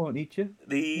worry, I won't eat you.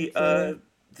 The It's,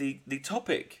 the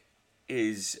topic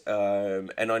is,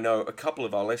 and I know a couple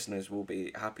of our listeners will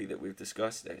be happy that we've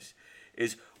discussed this.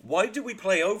 Is why do we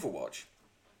play Overwatch?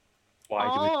 Why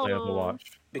do we play Oh. Overwatch?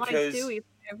 Because Why do we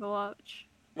play Overwatch?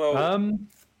 well,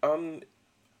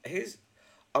 here's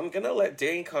I'm gonna let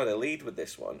Dean kind of lead with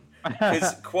this one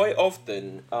because quite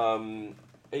often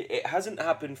it hasn't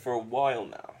happened for a while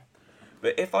now,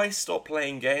 but if I stop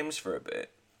playing games for a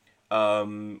bit,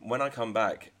 when I come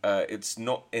back, it's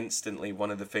not instantly one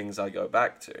of the things I go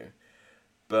back to,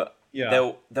 but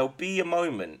Yeah. there'll be a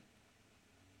moment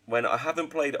when I haven't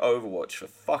played Overwatch for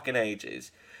fucking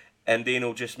ages, and Dean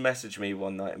will just message me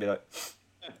one night and be like,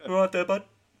 "All right there, bud.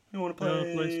 You want to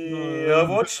play play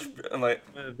Overwatch?" I'm like,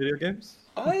 Video games?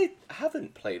 I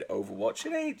haven't played Overwatch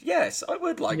in age. Yes, I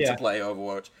would like to Yeah. play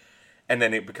Overwatch. And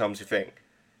then it becomes a thing.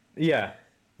 Yeah,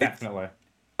 definitely.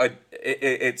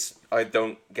 I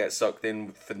don't get sucked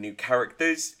in for new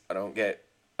characters. I don't get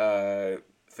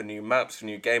for new maps, for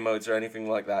new game modes or anything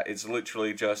like that. It's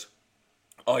literally just,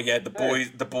 oh yeah, the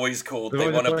boys called. The They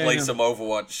boys want are to play playing some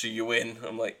Overwatch. Are you in?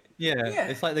 I'm like, Yeah, Yeah.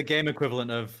 it's like the game equivalent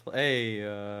of, hey,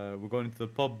 we're going to the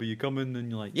pub, are you coming? And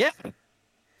you're like, yeah,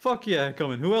 fuck yeah,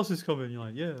 coming. Who else is coming? You're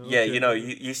like, yeah. yeah, okay." you know,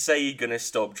 you say you're gonna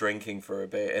stop drinking for a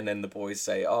bit, and then the boys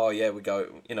say, oh yeah,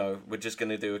 we're just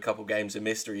gonna do a couple games of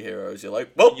Mystery Heroes. You're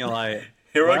like, well, And you're like,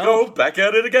 here I well, go, back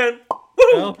at it again.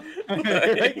 Woo! well.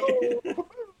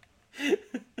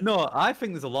 No, I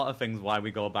think there's a lot of things why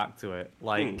we go back to it.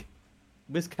 Like,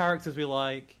 there's characters we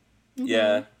like,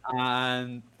 Yeah.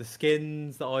 and the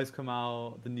skins that always come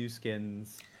out, the new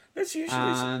skins. That's usually.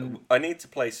 And- I need to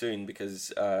play soon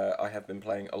because I have been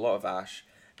playing a lot of Ash,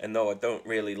 and though I don't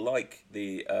really like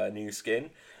the new skin,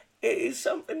 it is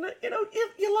something that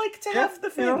you like to have the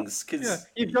things because. Yeah,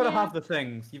 you've got to Yeah. have the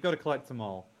things. You've got to collect them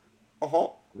all. Uh-huh.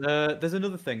 There's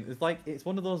another thing. It's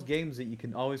one of those games that you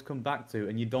can always come back to,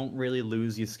 and you don't really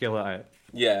lose your skill at it.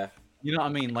 Yeah. You know what I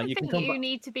mean? I Like don't you can think come you back.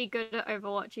 need to be good at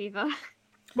Overwatch either.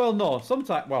 Well, no,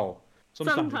 sometimes. Well,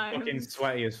 sometimes you're fucking Sometimes.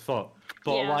 sweaty as fuck.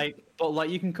 But Yeah. like,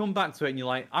 you can come back to it, and you're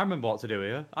like, I remember what to do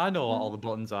here. I know what all Mm. the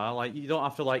buttons are. Like, you don't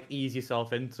have to like ease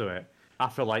yourself into it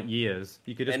after like years.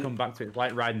 You could just And- come back to it. It's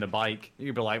like riding a bike.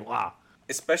 You'd be like, wow.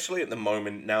 Especially at the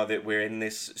moment, now that we're in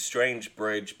this strange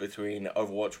bridge between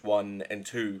Overwatch 1 and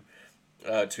 2,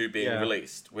 2 being Yeah.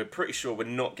 released. We're pretty sure we're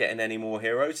not getting any more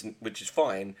heroes, which is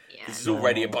fine, Yeah. because there's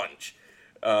already a No. bunch.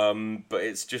 But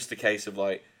it's just a case of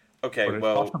like, okay, But it's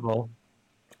well, possible.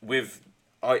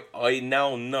 I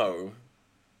now know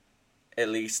at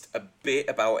least a bit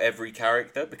about every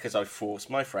character because I forced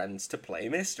my friends to play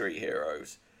Mystery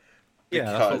Heroes. Yeah,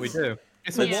 that's what we because do.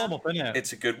 It's a Yeah. warm up, isn't it?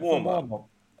 It's a good It's a warm up. warm-up.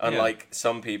 Unlike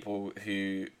some people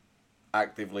who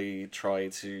actively try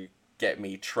to get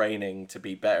me training to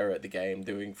be better at the game,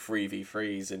 doing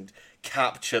 3v3s and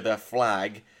capture the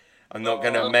flag. I'm not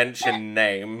going to mention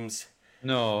names,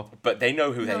 No. but they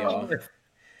know who they No. are.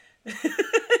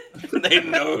 They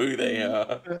know who they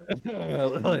are.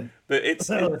 But it's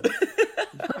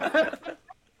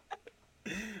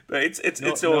but it's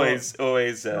No, always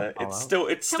Fallout.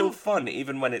 it's still fun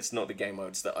even when it's not the game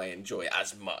modes that I enjoy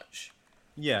as much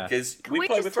Yeah. because Can we we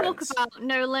play just with talk friends. about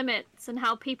No Limits and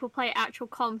how people play actual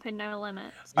comp in No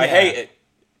Limits? I Yeah. hate it.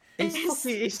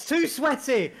 It's too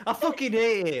sweaty. I fucking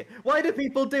hate it. Why do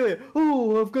people do it?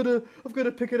 Oh, I've got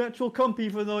to pick an actual comp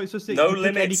even though it's just No you pick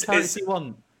any Limits character is you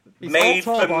want. It's Made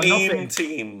all for Torb or meme nothing.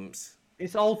 teams.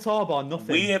 It's all Torb or nothing.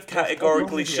 We have What's wrong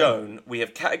categorically with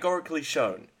you?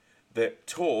 shown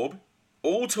that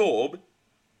all Torb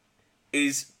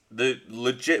is the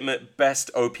legitimate best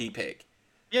OP pick.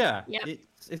 Yeah. Yep.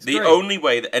 It's The great. only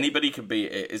way that anybody can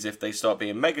beat it is if they start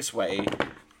being mega sweaty,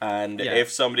 and Yeah.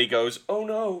 if somebody goes, "Oh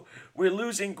no, we're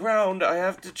losing ground. I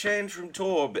have to change from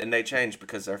Torb," and they change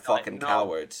because they're fucking no.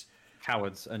 cowards.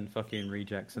 cowards and fucking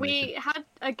rejects. And they We had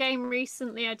a game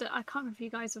recently. I can't remember if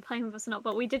you guys were playing with us or not,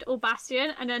 but we did All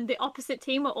Bastion, and then the opposite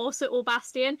team were also All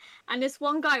Bastion. And this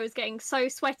one guy was getting so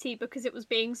sweaty because it was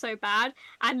being so bad.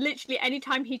 And literally,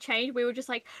 anytime he changed, we were just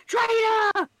like,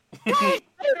 "Traitor!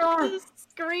 Traitor!" Just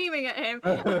screaming at him.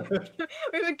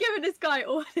 We were giving this guy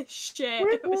all this shit.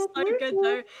 It was so good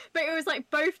though. But it was like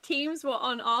both teams were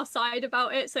on our side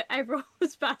about it, so everyone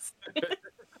was Bastion. It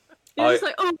was just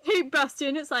like, "Oh, I hate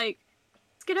Bastion." It's like,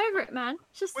 let's get over it, man.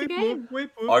 It's just a game.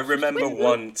 I remember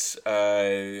once,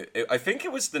 I think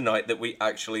it was the night that we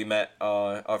actually met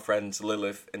our friends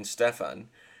Lilith and Stefan.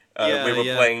 Yeah, we were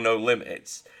yeah. playing No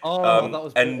Limits. Oh, that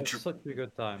was and such a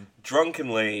good time.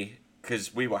 drunkenly,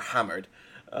 because we were hammered.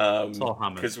 So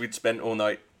hammered. Because we'd spent all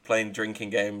night playing drinking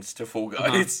games to Fall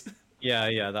Guys.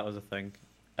 Yeah, that was a thing.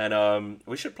 And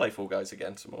we should play Fall Guys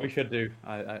again some more. We should do.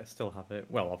 I still have it.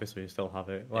 Well, obviously, you still have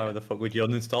it. Why the fuck would you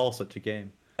uninstall such a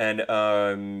game?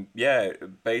 And yeah,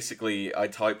 basically I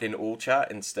typed in all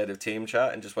chat instead of team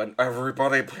chat and just went,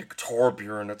 "Everybody pick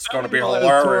Torbjorn, it's gonna be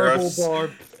hilarious."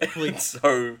 And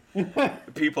so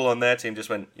people on their team just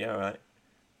went, "Yeah, all right."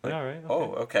 Like, Yeah, right.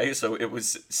 Oh, okay. So it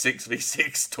was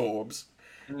 6v6 Torbs.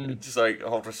 Just like,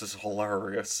 oh, this is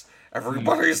hilarious.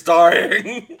 Everybody's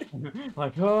dying.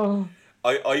 Like, oh.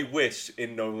 I wish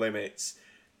in No Limits,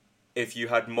 if you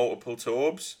had multiple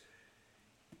Torbs,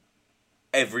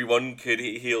 everyone could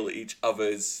heal each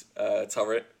other's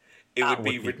turret. It That would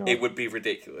be would be good. it would be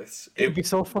ridiculous. It'd be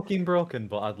so fucking broken,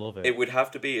 but I'd love it. It would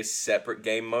have to be a separate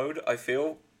game mode, I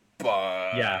feel.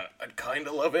 But Yeah. I'd kind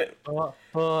of love it.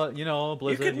 But you know,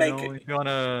 Blizzard, could make it- if you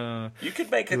wanna. You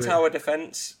could make a Do it. tower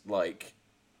defense like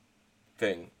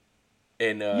thing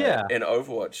Yeah. in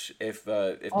Overwatch if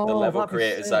the Oh, level that'd be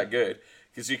creator's sick. that good,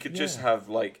 because you could just Yeah. have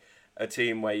like a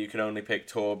team where you can only pick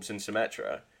Torbs and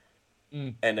Symmetra,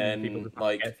 and And people then just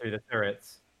have to get through the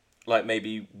turrets. like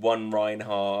maybe one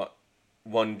Reinhardt,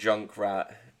 one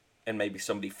Junkrat, and maybe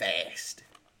somebody fast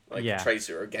like Yeah.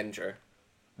 Tracer or Gendra.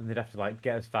 And they'd have to like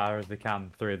get as far as they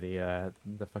can through the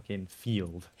fucking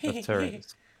field of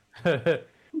turrets. I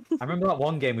remember that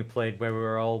one game we played where we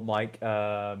were all like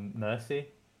Mercy,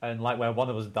 and like where one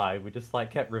of us died, we just like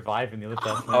kept reviving the other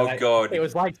person. Oh, Like, God. It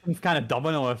was like some kind of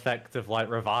domino effect of like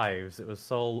revives. It was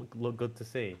so good to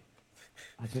see.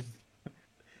 I just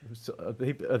it was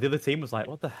the other team was like,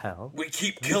 "What the hell? We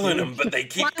keep killing them, but they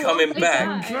keep Why coming won't they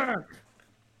back. die?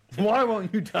 Why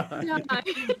won't you die?" No.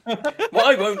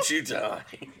 Why won't you die?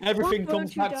 Everything Why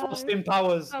comes won't you back to die? Austin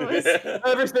Powers. Powers.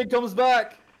 Everything comes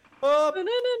back. Up.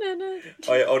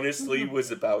 I honestly was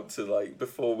about to, like,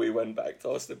 before we went back to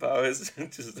Austin Powers,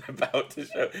 just about to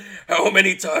show, how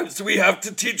many times do we have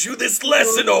to teach you this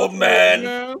lesson, old man?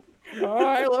 Oh,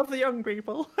 I love the young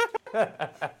people.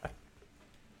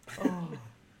 Oh,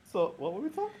 so, what were we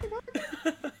talking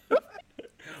about?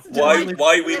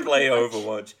 Why we play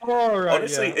Overwatch? Oh, right,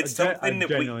 Honestly, yeah. it's I something that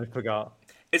we- genuinely forgot.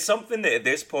 It's something that at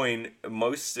this point,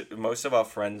 most of our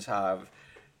friends have,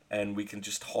 and we can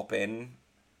just hop in,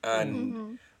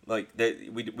 and like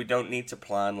we don't need to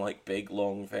plan like big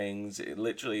long things. It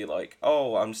literally like,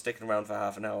 oh, I'm sticking around for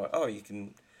half an hour. Oh, you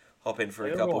can hop in for a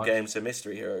Play couple Overwatch. games of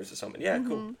Mystery Heroes or something. Yeah,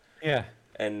 cool. Yeah.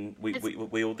 And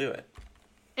we all do it.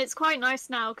 It's quite nice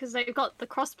now because they've got the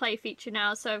crossplay feature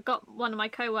now. So I've got one of my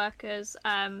co-workers.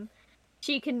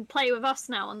 She can play with us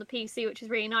now on the PC, which is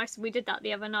really nice. We did that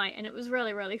the other night, and it was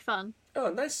really, really fun.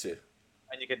 Oh, nice too.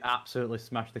 And you can absolutely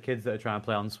smash the kids that are trying to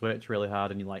play on Switch really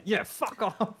hard, and you're like, yeah, fuck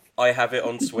off. I have it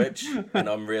on Switch, and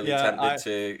I'm really Yeah, tempted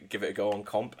to give it a go on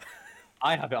comp.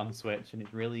 I have it on Switch, and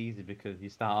it's really easy because you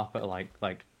start off at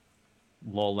like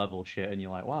low level shit, and you're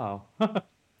like, wow,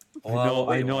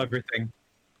 I know everything.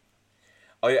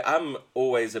 I am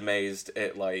always amazed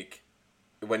at like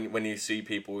when you see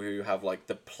people who have like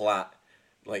the plat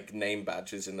like name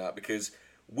badges and that, because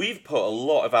we've put a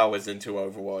lot of hours into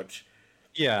Overwatch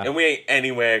Yeah. and we ain't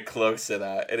anywhere close to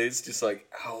that, and it's just like,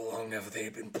 how long have they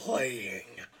been playing?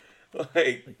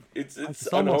 Like it's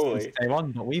almost unholy. since day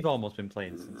one, but we've almost been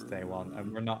playing since day one,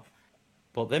 and we're not.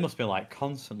 But they must be like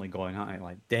constantly going at it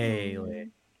like daily,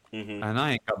 Hmm. and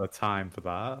I ain't got the time for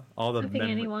that. All the I don't think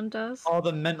anyone does. all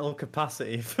the mental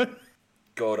capacity, for...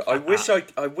 God, I wish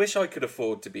I could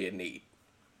afford to be a NEET.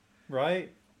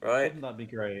 right? Right? Wouldn't that be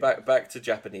great? Back to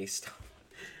Japanese stuff.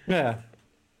 Yeah.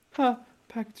 Huh?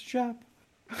 Back to Jap.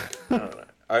 I don't know.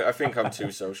 I think I'm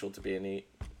too social to be a NEET.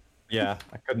 Yeah,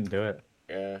 I couldn't do it.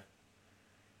 Yeah.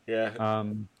 Yeah.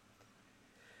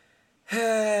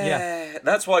 Yeah.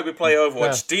 That's why we play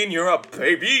Overwatch. Yeah. Dean, you're up,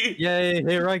 baby. Yay!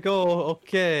 Here I go.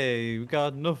 Okay, we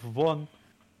got enough of one.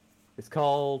 It's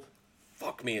called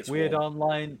Fuck me, it's Weird warm.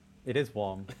 Online. It is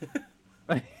warm.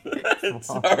 It's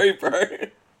warm. Sorry, bro.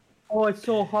 Oh, it's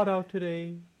so hot out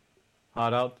today.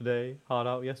 Hot out today. Hot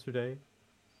out yesterday.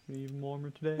 Even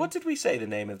warmer today. What did we say the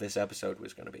name of this episode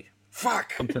was going to be?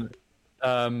 Fuck. Something.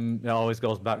 It always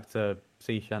goes back to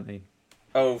sea shanty.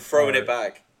 Oh, throwing it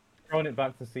back. Throwing it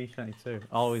back to sea shanty too.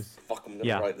 Always. Fuck, I'm going to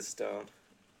Yeah. write this down.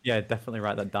 Yeah, definitely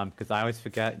write that down because I always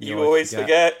forget. You always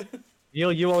forget.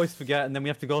 You always forget, and then we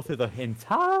have to go through the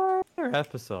entire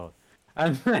episode,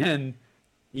 and then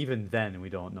even then we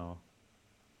don't know.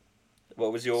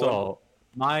 What was your one? So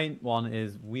my one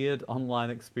is weird online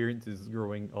experiences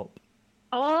growing up.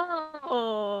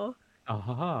 Oh,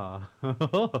 Aha.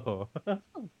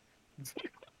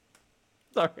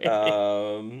 Sorry.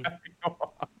 Um, Go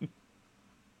on.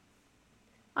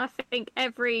 I think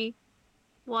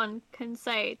everyone can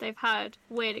say they've had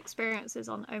weird experiences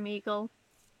on Omegle.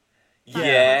 That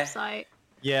yeah. website.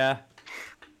 Yeah.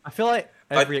 I feel like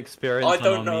every experience. I on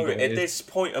don't know. Omegle At is- this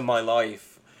point in my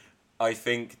life, I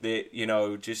think that, you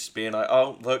know, just being like,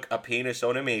 oh, look, a penis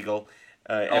on Omegle.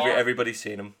 Everybody's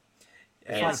seen them.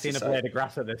 It's like seeing a blade of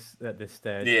grass at this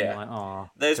stage. Yeah. And you're like, oh,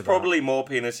 There's to that." probably more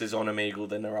penises on Omegle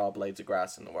than there are blades of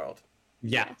grass in the world.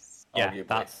 Yeah. Yes. Yeah. Arguably.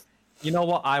 That's. You know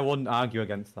what? I wouldn't argue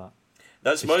against that.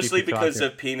 That's It's mostly stupid to because argue.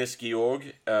 of Penis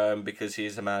Georg, because he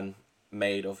is a man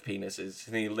made of penises,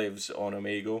 and he lives on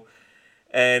Omegle.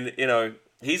 And, you know,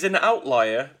 he's an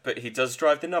outlier, but he does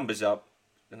drive the numbers up.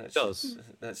 And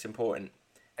that's important.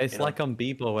 It's You know. like on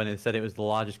Bebo when it said it was the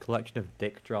largest collection of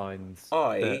dick drawings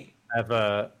I that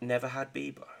ever. never had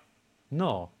Bieber.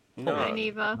 No. No. No,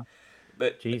 neither.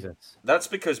 But Jesus. that's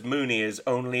because Mooney is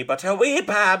only but a wee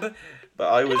bab.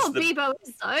 But I was Oh, the Bebo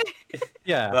is though.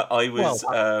 Yeah. but I was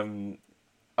Well,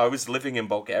 I was living in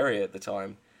Bulgaria at the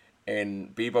time,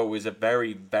 and Bebo was a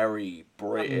very, very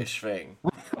British thing.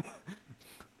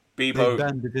 Big Bebo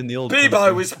bandit in the old Bebo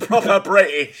country. was proper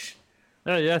British.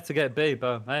 Oh, you have to get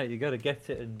Bebo. Hey, you got to get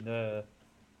it in.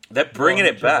 They're bringing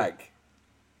it back.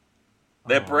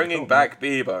 They're Oh, bringing back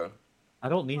Bebo. I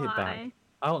don't need it back. Why?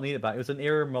 I don't need it back. It was an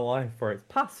era in my life where it's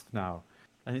past now,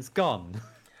 and it's gone.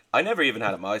 I never even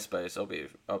had a MySpace.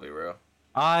 I'll be real.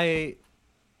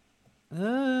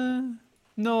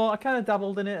 No, I kind of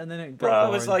dabbled in it, and then it got Bro, I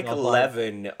boring, was like so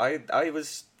 11. I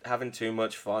was having too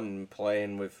much fun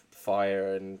playing with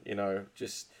fire and,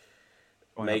 just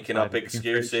Going making outside, up picking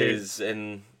fruit excuses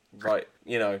and,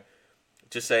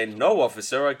 just saying, no,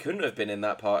 officer, I couldn't have been in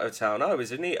that part of town. I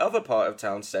was in the other part of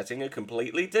town setting a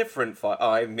completely different fight.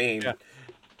 Yeah.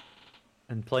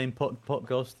 And playing Putt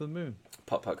Goes to the Moon.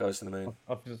 Putt Goes to the Moon.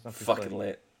 Obviously. Fucking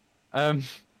lit. I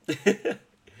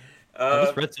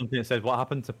just read something that said what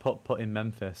happened to Putt in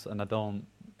Memphis, and I don't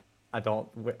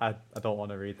want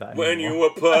to read that. When anymore. you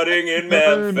were putting in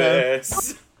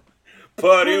Memphis,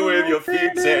 putting with your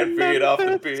feet 10 feet off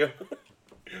the pier,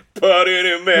 putting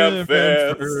in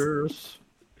Memphis.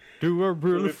 Do I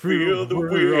really feel feel the the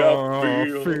way way I I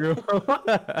feel?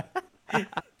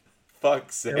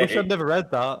 Fuck's I wish I'd sake. never read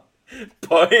that.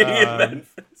 Putting in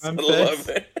Memphis. I Memphis. love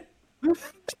it.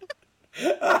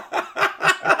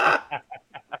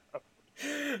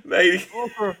 May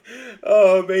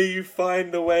you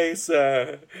find the way,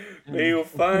 sir. May you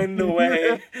find the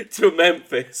way to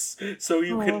Memphis so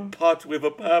you can putt with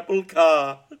a purple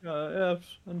car. Yes,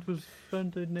 and was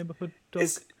friendly neighborhood dog.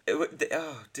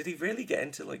 Did he really get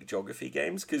into like geography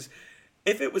games? Because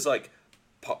if it was like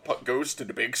Putt goes to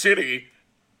the big city,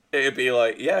 it'd be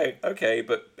like, yeah, okay,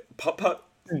 but Putt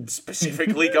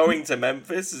specifically going to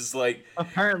Memphis is like.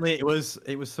 Apparently, it was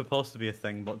supposed to be a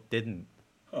thing, but didn't.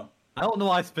 Huh. I don't know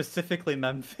why specifically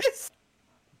Memphis,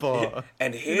 but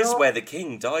And here's where the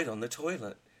king died on the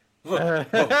toilet. Well,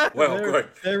 good.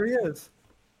 There he is.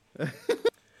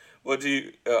 What do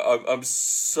you? I'm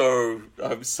so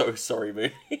sorry,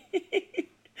 Mooney.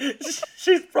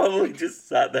 She's probably just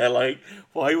sat there like,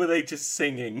 why were they just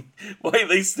singing? Why are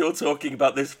they still talking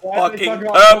about this fucking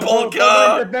purple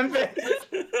car?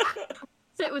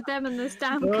 Sit with them in this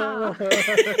damn car.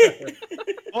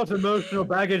 What emotional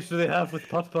baggage do they have with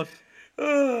Putt?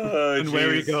 Oh, And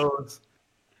where he jeez. goes.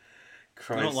 I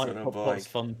Christ don't like on a Putt-Putt's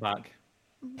bike. fun pack.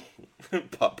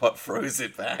 Putt throws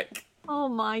it back. Oh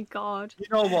my god. You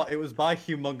know what? It was by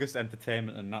Humongous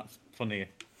Entertainment, and that's funny.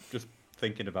 Just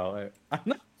thinking about it.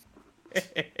 I'm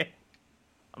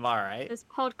alright. This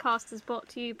podcast is brought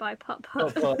to you by Putt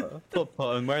Putt.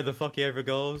 Putt, and where the fuck he ever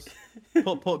goes.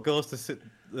 Putt goes to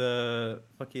the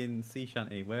fucking sea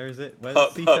shanty. Where is it? Where's the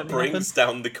sea Putt shanty brings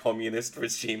down the communist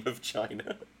regime of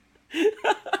China.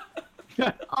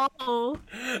 Oh.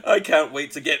 I can't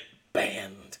wait to get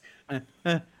banned.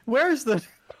 happen? Where's the...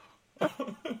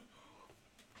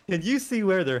 Can you see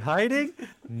where they're hiding?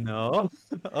 No.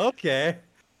 Okay.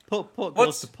 Putt What's-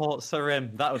 goes to Port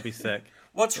Sarim. That would be sick.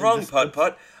 What's wrong,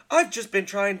 Putt? I've just been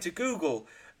trying to Google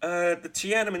the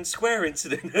Tiananmen Square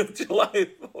incident of July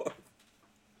 4th.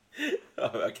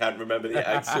 Oh, I can't remember the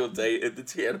actual date of the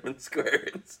Tiananmen Square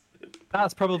incident.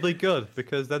 That's probably good,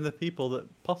 because then the people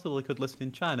that possibly could listen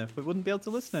in China wouldn't be able to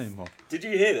listen anymore. Did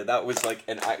you hear that that was like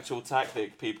an actual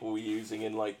tactic people were using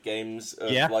in like games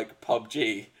of Yeah. like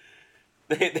PUBG?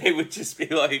 They would just be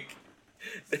like,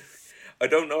 I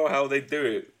don't know how they do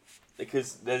it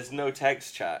because there's no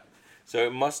text chat, so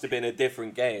it must have been a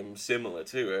different game similar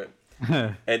to it.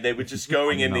 And they were just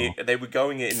going in they were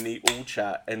going in the all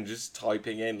chat and just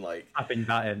typing in like Tapping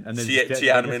that in, and then Tiananmen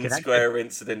disconnected. Square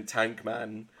incident tank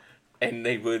man, and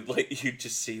they would like you'd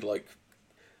just see like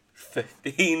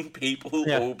 15 people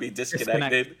Yeah, all be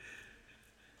disconnected.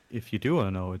 If you do want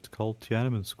to know, it's called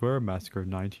Tiananmen Square Massacre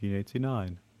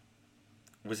 1989.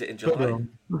 Was it in July?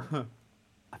 Maybe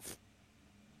I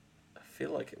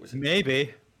feel like it was. In...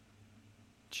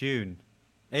 June.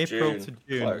 April June, to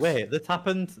June. close. Wait, this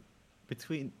happened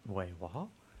between... Wait, what?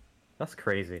 That's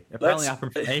crazy. Apparently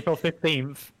happened from April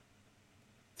 15th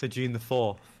to June the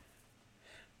 4th.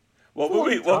 What were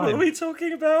we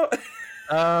talking about?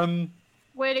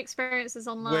 Weird experiences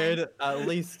online. Weird, at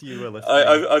least you were listening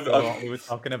I've- to what we were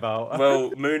talking about.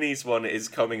 Well, Mooney's one is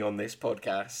coming on this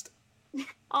podcast.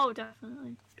 Oh,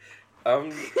 definitely. I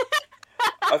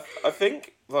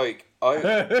think like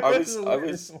I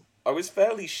was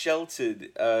fairly sheltered.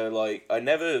 Like I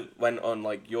never went on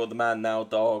like You're the Man Now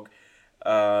Dog.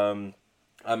 I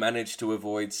managed to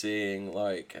avoid seeing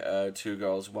like Two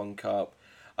Girls One Cup.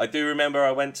 I do remember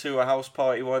I went to a house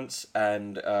party once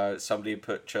and somebody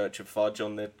put Church of Fudge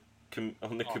on the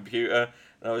computer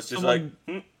And I was just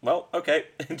Someone- well, okay.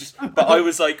 But I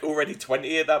was like already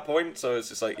 20 at that point, so it's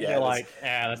just like, yeah, You're like,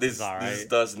 yeah, this is alright. this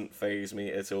doesn't faze me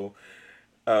at all.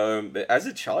 But as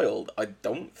a child, I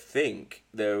don't think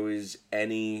there was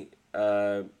any.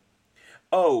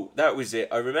 Oh, that was it.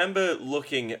 I remember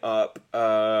looking up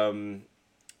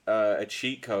a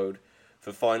cheat code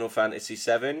for Final Fantasy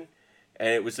VII, and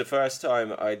it was the first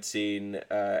time I'd seen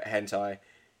hentai,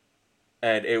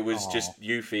 and it was just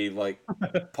Yuffie like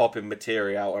popping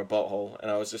materia out her butthole,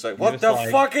 and I was just like, "What just the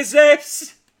like, fuck is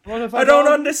this? What have I don't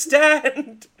done?"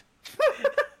 understand."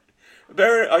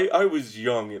 I was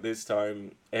young at this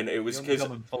time, and it was Young, because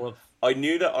dumb, and full of I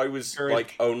knew that I was courage.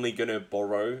 like only gonna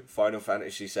borrow Final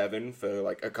Fantasy VII for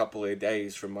like a couple of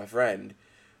days from my friend,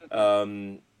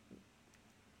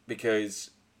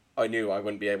 because I knew I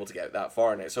wouldn't be able to get that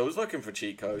far in it. So I was looking for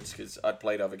cheat codes because I'd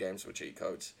played other games with cheat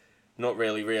codes, not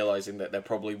really realizing that there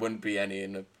probably wouldn't be any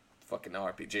in a fucking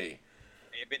RPG.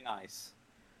 It'd be nice.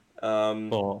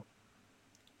 Um,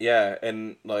 yeah,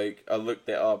 and like I looked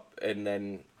it up, and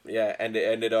then and it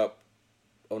ended up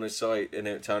on a site, and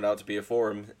it turned out to be a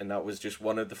forum, and that was just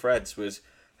one of the threads was,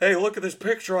 "Hey, look at this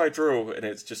picture I drew," and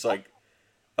it's just like,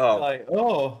 oh, Like,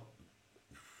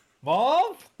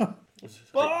 Mom?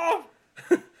 Mom?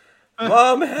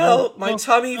 Mom, help! My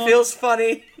tummy feels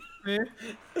funny.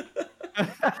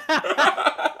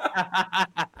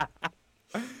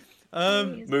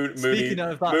 Mooney, Speaking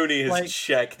of that, Mooney has like-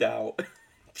 checked out.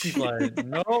 She's like,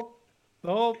 nope.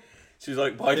 She's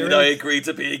like, why There did I is- agree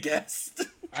to be a guest?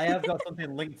 I have got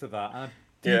something linked to that. And I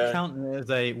do Yeah. count it as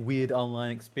a weird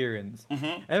online experience.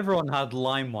 Mhm. Everyone had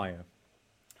LimeWire,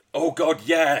 Oh god,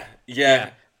 yeah.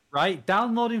 right?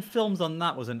 Downloading films on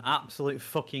that was an absolute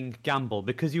fucking gamble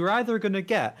because you were either going to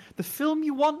get the film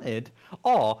you wanted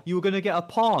or you were going to get a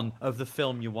porn of the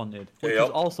film you wanted, which was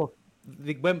Yep. also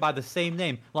they went by the same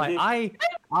name. Like I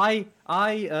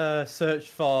searched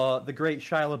for the great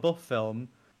Shia LaBeouf film,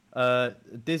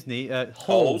 Disney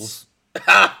Holes.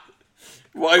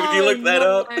 Why would you look that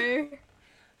up? no.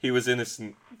 He was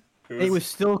innocent. It was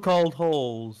still called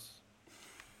Holes.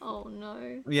 Oh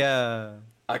no. Yeah.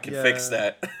 I can fix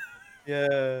Yeah. that.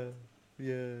 Yeah.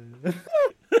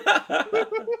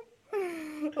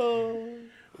 Oh,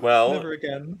 Well, never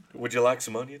again. would you like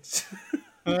some onions?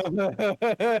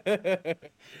 The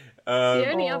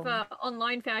only Oh. other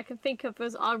online thing I can think of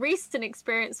was our recent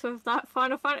experience with that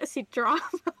Final Fantasy drama.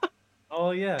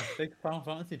 Oh yeah, big Final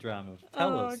Fantasy drama.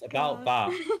 Tell Oh, us about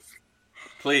God. that.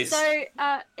 Please. So,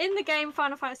 in the game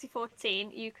Final Fantasy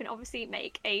XIV, you can obviously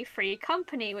make a free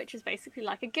company, which is basically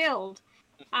like a guild.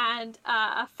 And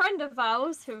a friend of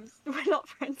ours, who we're not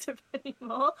friends with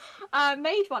anymore,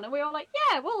 made one, and we were like,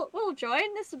 "Yeah, we'll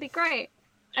join. This will be great."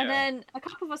 And Yeah. then a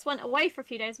couple of us went away for a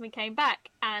few days, and we came back,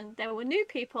 and there were new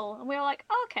people, and we were like,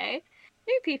 oh, "Okay,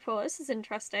 new people. This is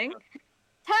interesting."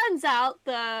 Turns out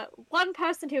the one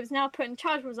person who was now put in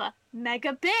charge was a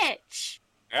mega bitch.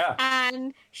 Yeah.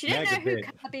 And she didn't Mega know who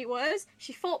bitch. Kirby was.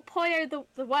 She thought Poyo,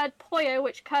 the word Poyo,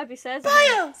 which Kirby says,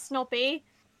 Poyo! meant snobby.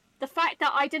 The fact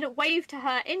that I didn't wave to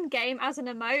her in game as an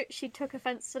emote, she took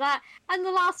offense to that. And the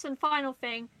last and final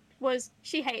thing was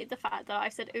she hated the fact that I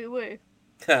said ooh woo.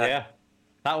 Yeah.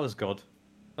 That was good.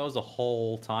 That was the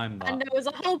whole time. That. And there was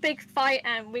a whole big fight,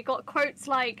 and we got quotes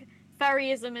like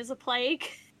 "fairyism is a plague."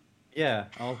 Yeah,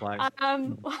 I was like, I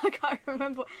can't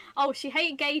remember. Oh, she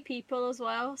hated gay people as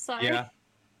well. So yeah.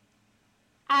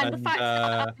 and the And, fact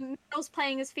that males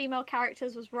playing as female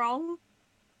characters was wrong.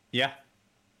 Yeah.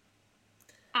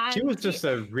 And She was just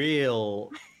a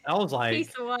real. I was like,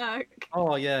 piece of work.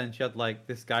 oh yeah, and she had like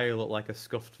this guy who looked like a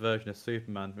scuffed version of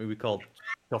Superman, who we called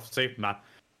Scuffed Superman.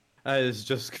 It was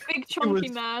just Big he chunky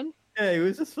was- man. Yeah, he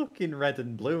was just fucking red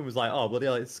and blue and was like, oh bloody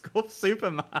hell, it's Scuffed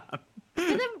Superman.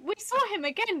 And then we saw him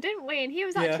again, didn't we? And he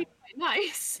was Yeah. actually quite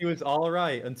nice. He was all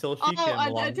right until she Oh, came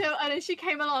and along. then she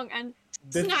came along and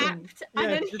Did some- snapped, yeah,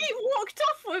 and then did- he walked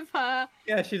off with her.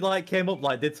 Yeah, she like came up,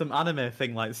 like did some anime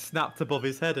thing, like snapped above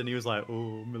his head, and he was like,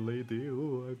 "Oh, milady,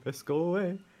 oh, I best go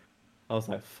away." I was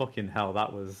like, "Fucking hell,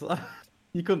 that was."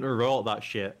 You couldn't have wrote that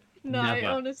shit. No, Never.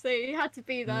 honestly, he had to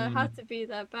be there. Had to be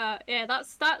there. But yeah,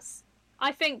 that's.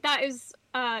 I think that is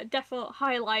a definite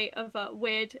highlight of a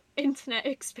weird internet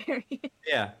experience.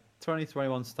 Yeah,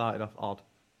 2021 started off odd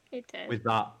It did. with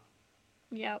that,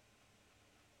 Yep.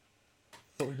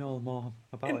 but we know more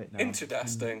about it now.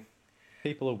 Interesting.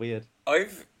 People are weird. I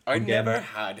Again. never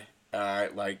had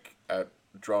like a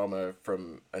drama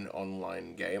from an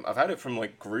online game. I've had it from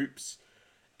like groups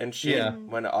and shit Yeah.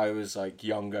 when I was like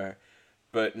younger.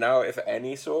 But now, if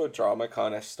any sort of drama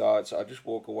kind of starts, I just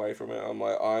walk away from it. I'm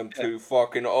like, I'm too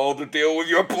fucking old to deal with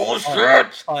your bullshit.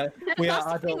 We That's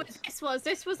are the thing adults. with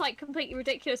this was like completely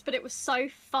ridiculous, but it was so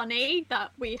funny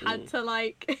that we had to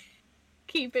like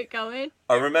keep it going.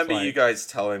 I remember Like- you guys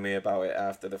telling me about it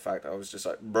after the fact. I was just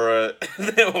like,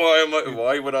 bruh,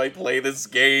 why would I play this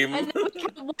game? And then we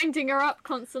kept winding her up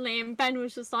constantly, and Ben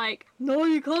was just like, "No,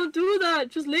 you can't do that.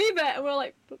 Just leave it." And we're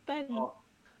like, "But Ben."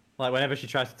 Like whenever she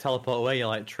tries to teleport away, you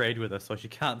like trade with her so she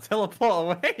can't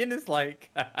teleport away, and it's like,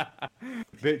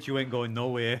 bitch, you ain't going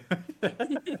nowhere.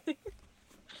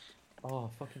 Oh,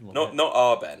 fucking love it. Not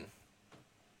our Ben.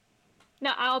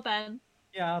 No, our Ben.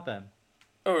 Yeah, Ben.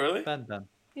 Oh, really? Ben.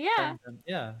 Yeah. Ben.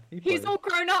 Yeah. He's plays. all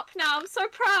grown up now. I'm so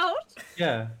proud.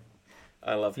 Yeah.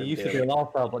 I love He him. used to be dearly. an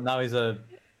elf, but now he's an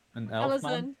elf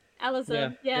man. Ellison. Yeah,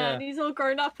 Yeah, yeah. and he's all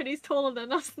grown up and he's taller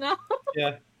than us now.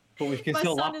 Yeah. But we can My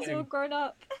still son laugh is at all him. grown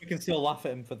up. We can still laugh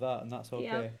at him for that, and that's okay.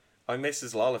 Yeah. I miss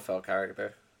his Lalafell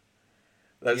character.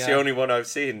 That's the Yeah. only one I've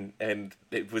seen, and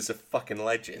it was a fucking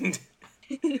legend.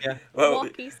 Yeah. Well,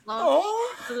 Walkie Slosh.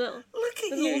 oh, The little. look at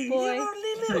the you, little boy. you're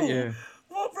only little. Yeah.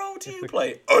 What role do you It's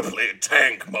play? I play a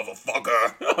tank,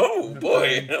 motherfucker. Oh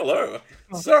boy, hello,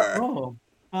 sir. Oh,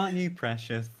 aren't you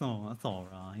precious? Oh, that's all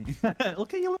right.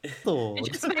 Look at your little It sword.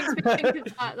 just makes me think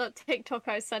of that TikTok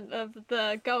I sent of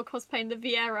the girl cosplaying the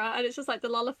Vieira, and it's just like the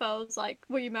Lullafells, like,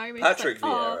 "Will you marry me?" It's Patrick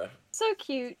like, "Aw, Vieira. so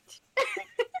cute.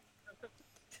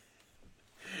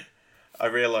 I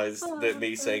realised Oh, that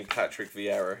me God. saying Patrick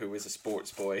Vieira, who was a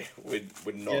sports boy,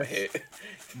 would not Yes. hit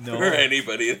No. for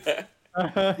anybody there.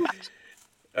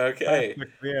 Okay.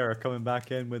 Patrick Vieira coming back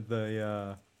in with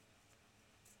the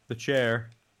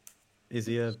chair. Is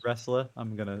he a wrestler?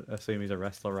 I'm gonna assume he's a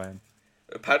wrestler, Ryan.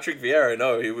 Patrick Vieira,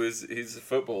 no, he's a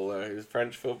footballer. He was a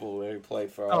French footballer who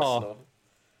played for Oh. Arsenal.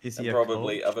 Is And he a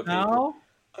probably coach other people. now?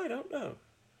 I don't know.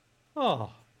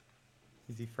 Oh,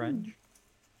 is he French?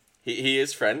 He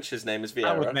is French. His name is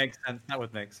That would Vieira. make sense. That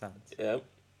would make sense. Yeah.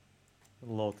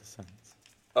 Loads of sense.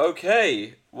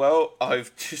 Okay. Well,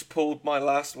 I've just pulled my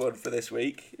last one for this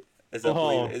week, as I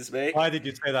believe it is me. Why did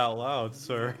you say that out loud,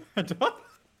 sir? I don't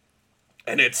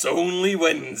And it's only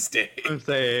Wednesday.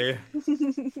 say.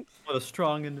 What a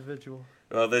strong individual.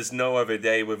 Well, there's no other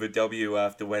day with a W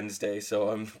after Wednesday, so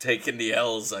I'm taking the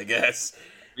L's, I guess.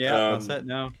 Yeah, Um, that's it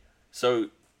now. So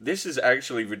this is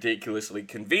actually ridiculously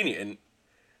convenient,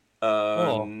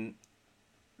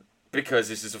 because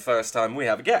this is the first time we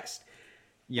have a guest,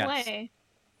 Yes. Way.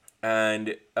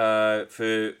 and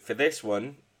for this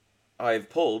one, I've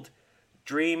pulled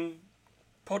dream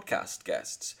podcast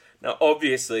guests. Now,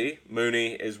 obviously,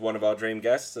 Mooney is one of our dream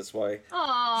guests. That's why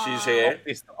Aww. she's here.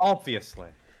 Obviously.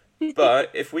 But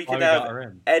if we Why could we got have her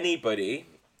in. anybody,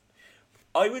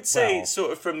 I would say Well.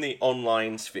 sort of from the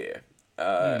online sphere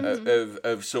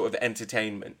of sort of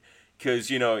entertainment.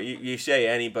 Because, you know, you say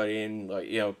anybody and, like,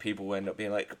 you know, people end up being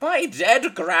like, my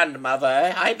dead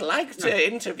grandmother, I'd like to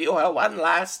interview her one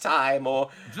last time,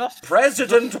 or Just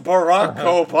President Barack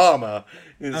Obama.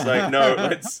 It's like, no,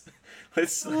 let's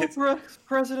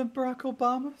President Barack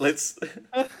Obama.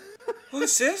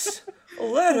 what's this? A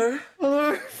letter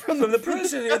Hello from the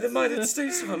President of the United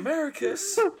States of America.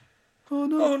 Oh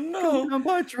no! Oh no!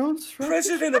 My drone's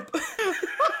President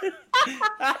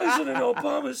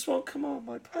Obama won't come on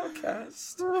my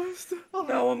podcast.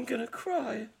 Now I'm gonna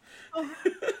cry.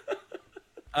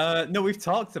 No, we've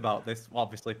talked about this,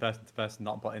 obviously, person to person,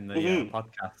 not but in the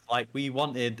podcast. Like, we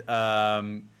wanted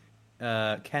Ken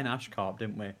Ashcorp,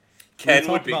 didn't we? Ken We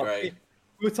would talked be about great.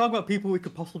 We were talking about people we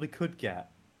could get.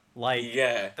 Like,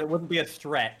 Yeah. it wouldn't be a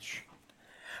stretch.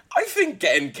 I think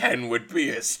getting Ken would be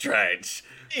a stretch.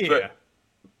 Yeah.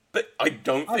 But I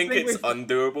don't I think think it's we've-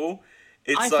 undoable.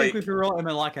 It's I like, think if we wrote him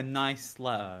in like a nice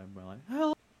letter, and we're like,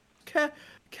 "Hello,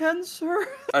 Ken, sir."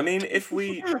 I mean, if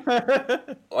we,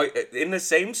 in the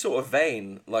same sort of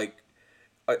vein, like,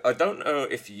 I don't know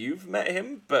if you've met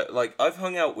him, but like, I've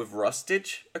hung out with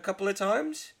Rustage a couple of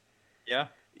times. Yeah.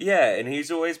 Yeah, and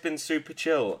he's always been super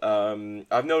chill.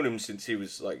 I've known him since he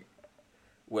was like,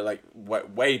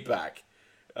 way back,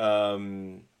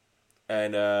 and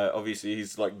obviously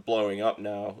he's like blowing up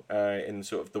now in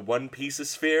sort of the One Piece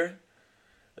sphere.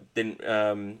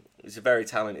 He's a very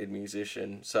talented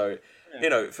musician. So, you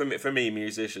know, for me,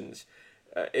 musicians,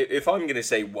 if I'm gonna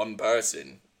say one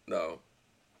person, no,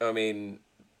 I mean,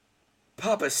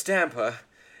 Papa Stamper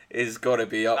is gotta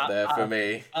be up there for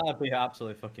me. That'd be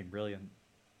absolutely fucking brilliant.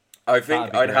 I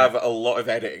think That'd be I'd great. have a lot of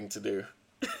editing to do.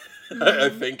 I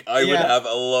think I would Yeah. have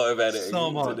a lot of editing So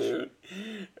to much. do.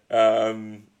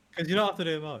 Because you don't have to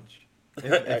do much,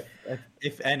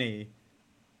 if any,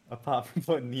 apart from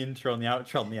putting the intro and the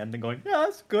outro on the end and going, yeah,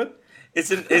 that's good.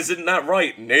 Isn't that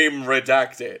right? Name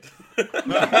redacted.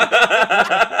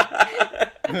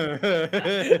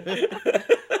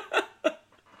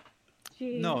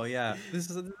 No, Jeez. yeah, this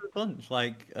is a bunch.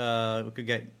 Like, we could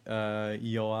get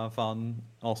Yoav on,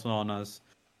 also known as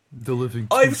the Living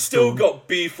I've still Tombstone. got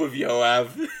beef with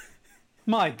Yoav.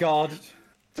 My God,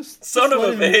 just Son of a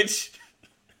let him- bitch.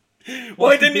 Why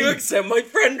What's the didn't you beef? accept my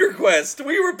friend request?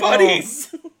 We were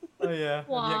buddies. Oh yeah,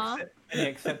 Wah. and he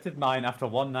accepted mine after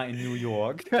one night in New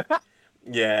York.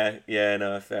 Yeah,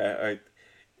 no, fair.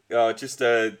 Just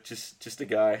a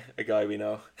guy we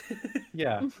know.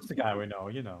 Yeah, it's the guy we know,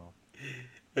 you know.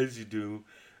 As you do.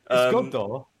 It's good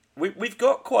though. We've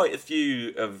got quite a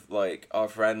few of like our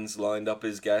friends lined up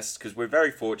as guests because we're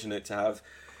very fortunate to have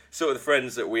sort of the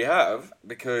friends that we have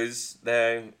because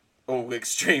they're all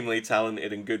extremely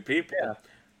talented and good people, Yeah.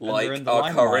 they're like in the our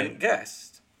limelight. current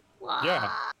guest. Wah.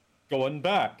 Yeah. Going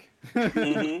back.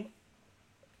 hmm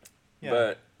Yeah.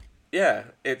 But yeah,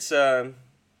 it's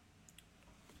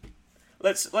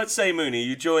let's say Mooney,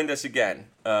 you joined us again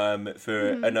for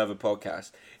another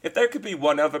podcast. If there could be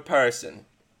one other person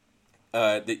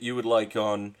that you would like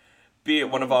on, be it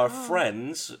one of our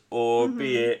friends or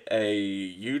be it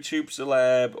a YouTube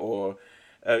celeb or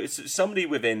it's somebody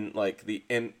within like the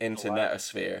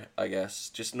internetosphere, I guess,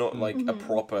 just not like a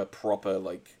proper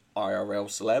like IRL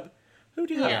celeb. Who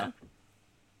do you Yeah. have?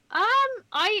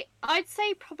 I'd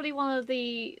say probably one of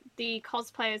the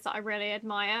cosplayers that I really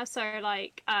admire. So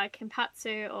like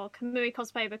Kimpatsu or Kamui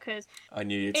cosplay because I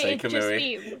knew you'd say it'd just Kamui.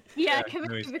 be yeah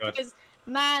Kamui's Kamui good. because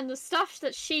man the stuff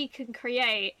that she can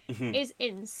create is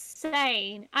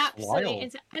insane, absolutely Wild.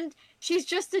 insane, and she's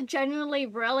just a genuinely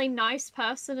really nice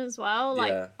person as well.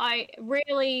 Like Yeah. I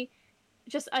really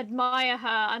just admire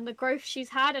her and the growth she's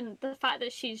had and the fact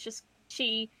that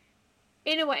she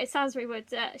in a way, it sounds really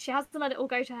weird. She hasn't let it all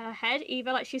go to her head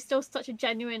either. Like she's still such a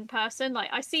genuine person. Like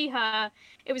I see her.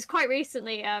 It was quite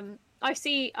recently. I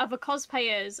see other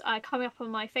cosplayers coming up on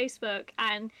my Facebook,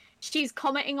 and she's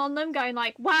commenting on them, going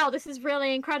like, "Wow, this is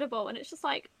really incredible." And it's just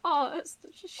like, oh,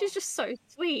 she's just so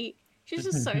sweet. She's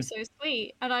just so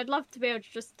sweet, and I'd love to be able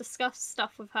to just discuss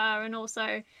stuff with her, and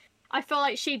also. I feel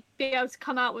like she'd be able to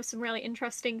come out with some really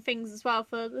interesting things as well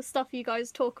for the stuff you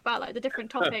guys talk about, like the different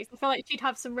topics. I feel like she'd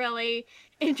have some really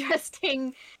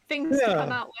interesting things to come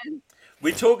Yeah. out with.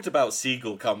 We talked about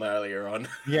Seagull come earlier on.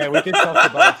 Yeah, we did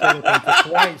talk about Silicon for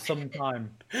quite some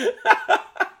time.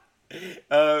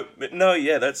 But no,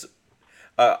 yeah, that's.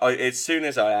 As soon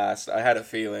as I asked, I had a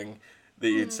feeling that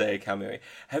you'd say Kamui.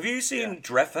 Have you seen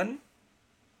Dreffen?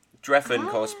 Dreffen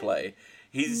cosplay.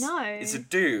 He's No. a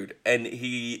dude, and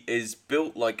he is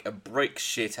built like a brick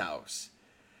shithouse.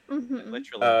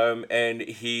 Literally. And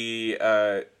he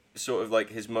sort of like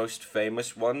his most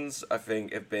famous ones, I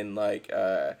think, have been like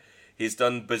he's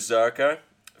done Berserker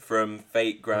from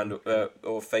Fate Grand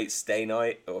or Fate Stay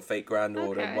Night or Fate Grand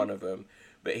Order, Okay. one of them.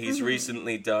 But he's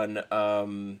recently done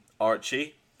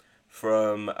Archie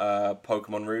from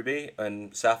Pokemon Ruby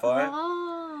and Sapphire,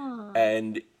 Oh.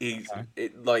 and he's Okay.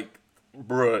 it like,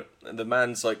 bruh, the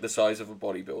man's like the size of a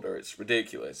bodybuilder. It's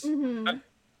ridiculous.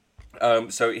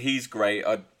 So he's great.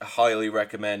 I'd highly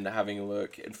recommend having a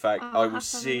look. In fact, I'll I will have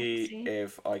to have a see look-see.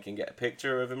 if I can get a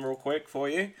picture of him real quick for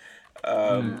you.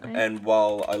 And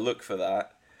while I look for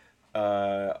that,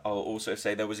 I'll also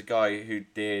say there was a guy who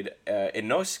did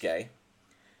Inosuke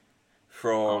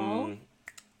from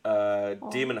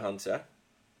Demon Hunter,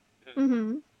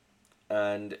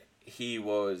 and he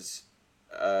was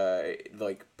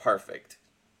like perfect.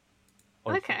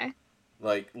 Okay.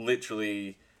 Like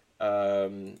literally,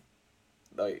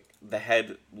 like the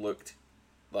head looked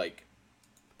like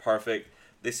perfect.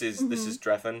 This is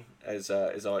Dreffen as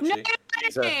Archie.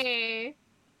 Hey!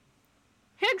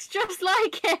 He looks just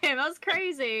like him. That's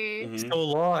crazy. So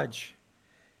large.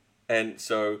 And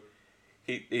so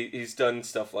he's done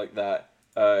stuff like that.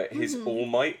 His All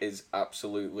Might is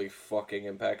absolutely fucking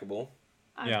impeccable.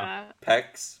 I Yeah.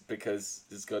 bet. Pecs, because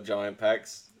he's got giant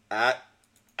pecs.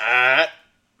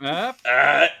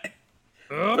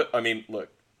 But, I mean, look,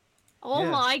 Oh Yeah.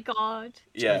 my god.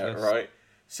 yeah, Jesus. right.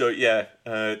 So yeah,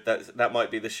 that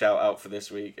might be the shout out for this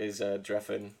week is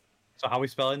Dreffen. So how are we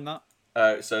spelling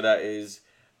that? So that is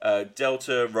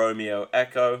Delta Romeo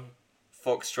Echo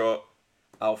Foxtrot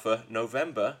Alpha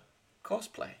November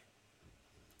cosplay,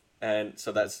 and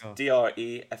so that's Oh.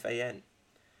 Drefan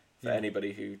for Yeah.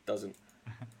 anybody who doesn't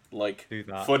like Do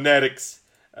that. phonetics.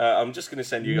 I'm just gonna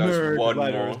send you guys Nerd one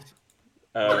letters. more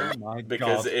Oh my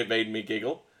because God. it made me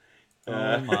giggle.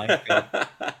 Oh my God.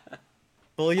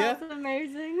 Well, yeah. That's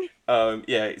amazing.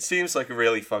 Yeah, it seems like a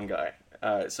really fun guy.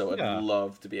 So I'd Yeah.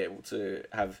 love to be able to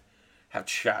have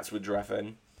chats with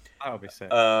Dreffen. That would be sick.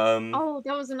 Oh,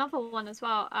 there was another one as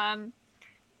well. I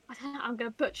don't know, I'm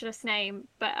gonna butcher this name,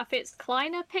 but if it's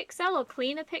Kleiner Pixel or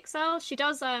Cleaner Pixel, she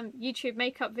does YouTube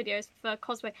makeup videos for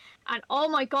cosplay, and oh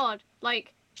my god,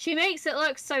 like she makes it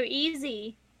look so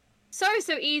easy, so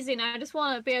easy, and I just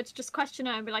want to be able to just question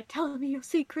her and be like, "Tell me your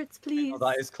secrets, please." Oh,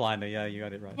 that is Kleiner. Yeah, you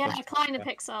got it right. Yeah, That's- Kleiner yeah.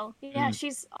 Pixel. Yeah,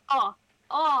 she's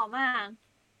oh man,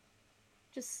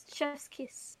 just chef's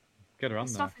kiss. Good The run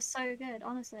there. stuff is so good,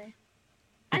 honestly.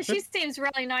 And she seems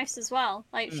really nice as well.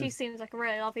 Like she seems like a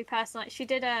really lovely person. Like she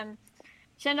did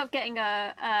she ended up getting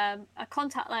a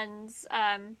contact lens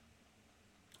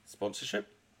Sponsorship?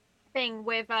 thing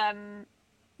with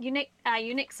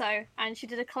Unixo, and she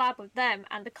did a collab with them,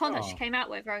 and the contacts she Oh. came out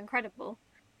with are incredible.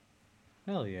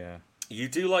 Hell yeah. You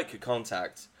do like your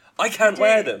contacts. I can't do.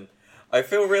 wear them. I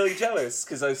feel really jealous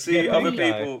because I see Yeah, other pink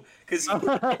eye. people. Because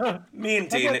me and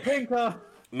I Dean, got pink eye.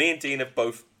 me and Dean have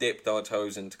both dipped our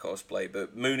toes into cosplay,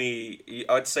 but Mooney,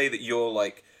 I'd say that you're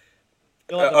like,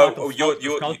 You're like the Michael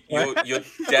you're Phelps of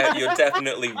cosplay. you're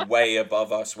definitely way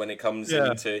above us when it comes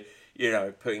Yeah. into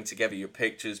putting together your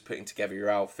pictures, putting together your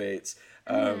outfits,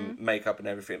 makeup and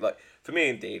everything. Like for me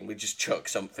and Dean, we just chuck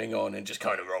something on and just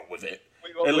kind of roll with it.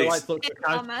 At We like least, to look for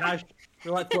Armor.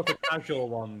 we like to look for casual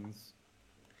ones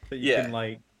that you Yeah. can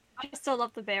like. I still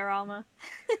love the bear armor.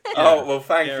 oh well,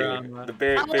 thank Beer you. armor. The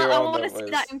beer I armor want to see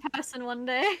was. that in person one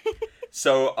day.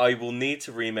 So I will need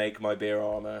to remake my beer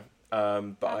armor,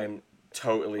 but I'm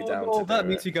totally down Oh, to that do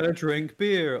means it. you gotta drink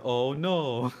beer. Oh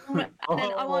no. And then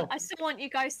I still want you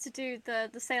guys to do the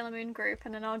Sailor Moon group,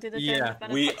 and then I'll do the Yeah,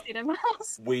 Venom we- Tuxedo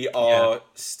Mouse. We are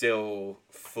still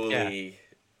fully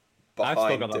I've still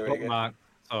behind got that doing it. bookmark,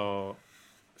 so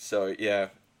So yeah,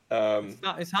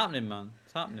 it's happening, man.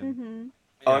 It's happening. Mm-hmm.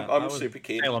 I'm I was super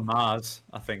keen. Sailor Mars,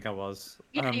 I think I was.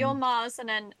 Yeah, you're Mars, and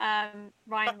then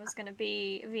Ryan was gonna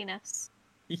be Venus.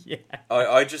 Yeah.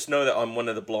 I just know that I'm one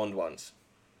of the blonde ones.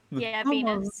 Yeah, Come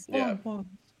on, Venus. Yeah. come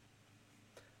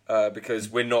on. Because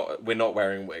we're not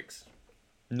wearing wigs.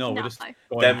 No, we're No. just going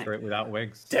Them- for it without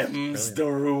wigs. Them's Brilliant. the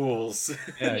rules.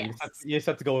 Yeah, Yes. you just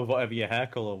have to go with whatever your hair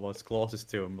color was closest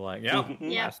to him. Like, yeah,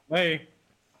 Yeah. that's me.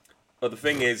 Well, the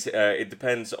thing is, it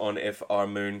depends on if our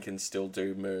moon can still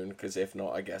do moon. Because if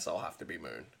not, I guess I'll have to be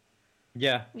moon.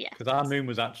 Yeah, Yeah. because our moon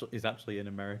is actually in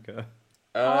America.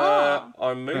 Oh.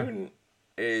 Our moon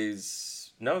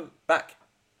is back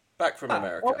from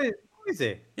America. Oh, is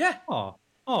it? Yeah,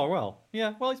 Oh, well,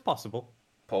 yeah, well, it's possible.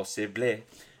 possibly.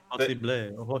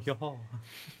 Possibly. Oh, yeah.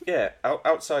 Yeah,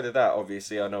 outside of that,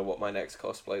 obviously, I know what my next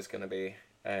cosplay is going to be,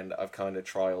 and I've kind of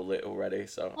trialed it already,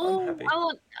 so I'm Oh, happy.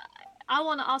 I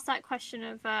want to ask that question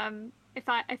of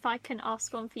if I can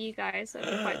ask one for you guys, that'd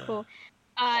be quite cool.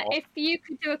 If you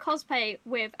could do a cosplay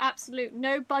with absolute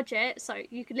no budget, so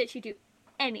you could literally do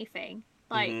anything,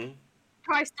 like Mhm.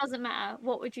 price doesn't matter,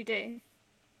 what would you do?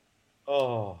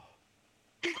 Oh.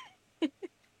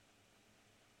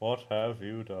 What have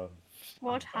you done?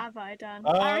 What have I done?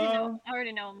 Uh, I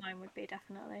already know what mine would be,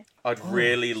 definitely. I'd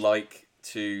really like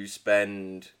to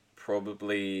spend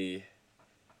probably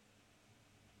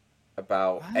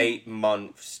about 8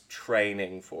 months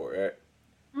training for it,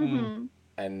 Mm-hmm.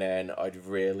 and then I'd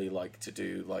really like to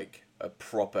do like a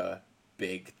proper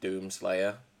big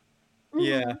Doomslayer,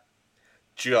 Yeah.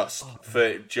 just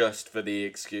for the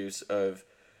excuse of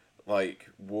like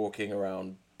walking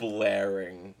around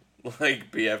blaring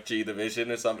like BFG the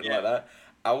Vision or something like that.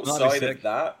 Outside sick. of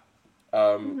that,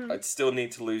 I'd still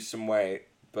need to lose some weight,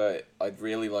 but I'd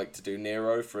really like to do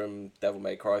Nero from Devil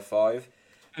May Cry 5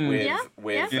 with Yeah,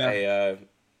 with yeah. a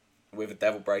with a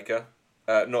Devil Breaker,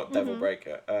 not Devil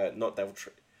Breaker, not Devil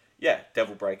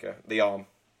Devil Breaker, the arm.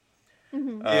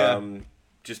 Mm-hmm. Yeah.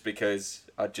 Just because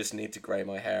I just need to grey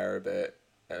my hair a bit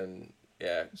and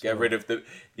get So- rid of the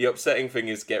upsetting thing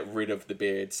is get rid of the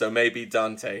beard. So maybe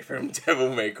Dante from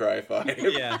Devil May Cry 5.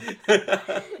 Yeah.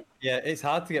 Yeah, it's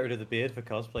hard to get rid of the beard for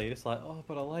cosplay. You're just like, oh,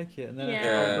 but I like it, and then Yeah.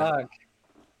 I go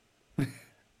back.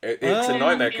 It's a Oh,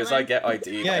 nightmare because I get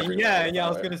ID. Yeah, everywhere yeah. I without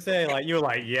was it. gonna say, like, you were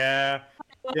like, yeah,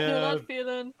 I Yeah. feel that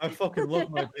feeling. I fucking love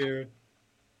my beard.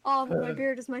 Oh, my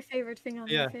beard is my favorite thing on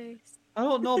Yeah. my face. I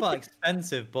don't know about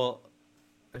expensive, but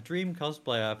a dream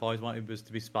cosplay I've always wanted was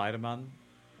to be Spider-Man.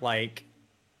 Like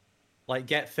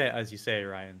get fit, as you say,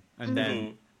 Ryan, and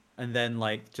then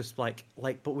like just like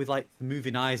but with like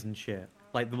moving eyes and shit.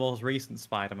 Like the most recent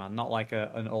Spider-Man, not like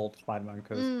an old Spider-Man,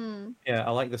 because Mm. yeah,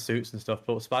 I like the suits and stuff.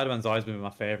 But Spider-Man's always been my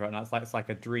favorite, and it's like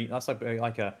a dream. That's like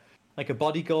a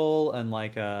body goal and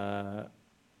like a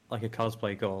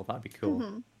cosplay goal. That'd be cool.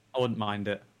 Mhm. I wouldn't mind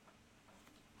it.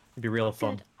 It'd be real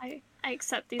fun. Good. I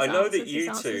accept these I know answers. that These you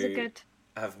answers are two- good.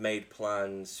 Have made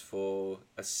plans for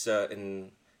a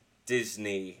certain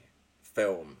Disney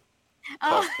film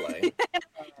Oh, cosplay.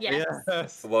 yes.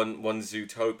 Yes. One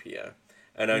Zootopia,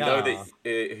 and I know that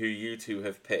who you two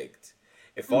have picked.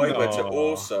 If I were to No.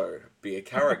 also be a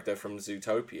character from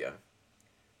Zootopia,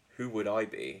 who would I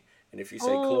be? And if you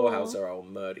say Oh. Clawhauser, I'll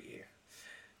murder you.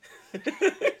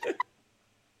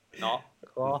 Not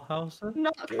Clawhauser.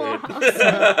 Not Good. Clawhouse.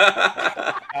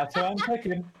 That's what I'm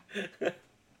picking.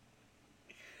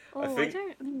 Oh, I think-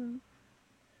 don't.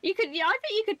 You could, yeah, I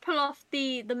bet you could pull off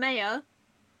the mayor,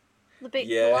 the big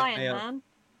Yeah. lion Yeah. man,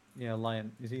 Yeah,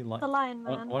 Lion. Is he Lion? the lion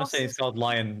I man. want to say it's called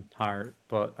Lionheart,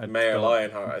 but I Mayor don't-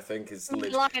 Lionheart, I think, is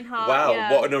Lionheart. Wow,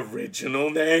 yeah. what an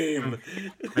original name!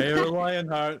 Mayor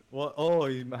Lionheart. What? Oh,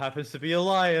 he happens to be a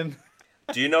lion.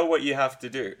 Do you know what you have to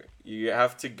do? You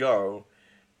have to go,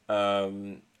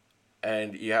 and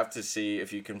you have to see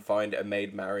if you can find a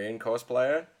Maid Marian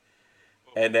cosplayer,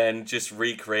 and then just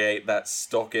recreate that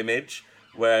stock image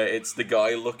where it's the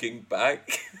guy looking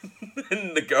back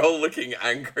and the girl looking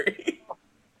angry.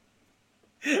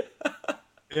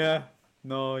 Yeah.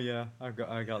 No. Yeah. I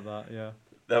got that. Yeah.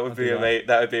 That would I'll be do that.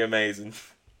 That would be amazing.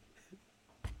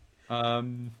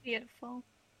 Beautiful.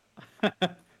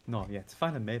 No. Yeah. To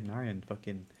find a Maid Marian,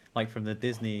 fucking like from the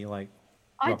Disney like.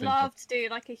 I'd Robin love to do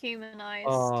like a humanized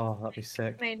Oh, that'd be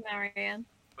sick. Maid Marian.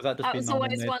 Was that just That be was normal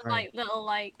always Maid one Marian? like little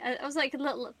like it was like a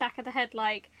little back of the head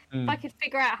like Mm. if I could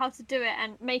figure out how to do it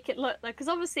and make it look like because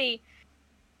obviously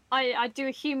I do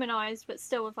a humanized but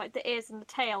still with like the ears and the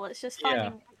tail. It's just Yeah.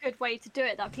 finding a good way to do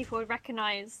it that people would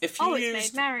recognize. If you Oh, it's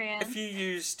used- Maid Marian. If you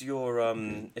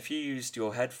used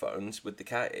your headphones with the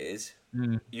cat ears,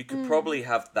 Mm. you could probably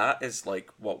have that as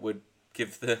like what would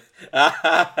give the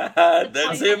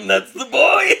that's him, that's the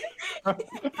boy.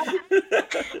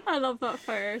 I love that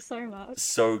photo so much.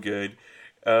 So good,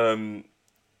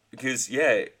 because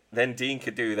yeah, then Dean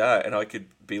could do that, and I could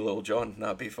be Little John.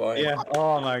 That'd be fine. Yeah.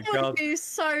 Oh my That would god. be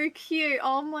so cute.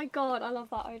 Oh my god, I love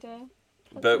that idea.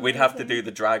 That's But we'd have to amazing. do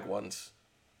the drag ones.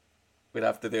 We'd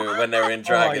have to do it when they're in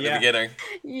drag Oh, at the yeah. beginning.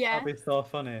 Yeah. That'd be so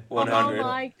funny. 100. Oh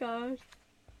my god.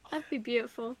 That'd be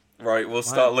beautiful. Right, we'll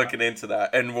start looking into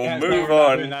that, and we'll Yeah, move we're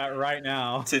not doing on that right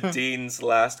now. to Dean's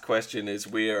last question. Is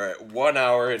we are at 1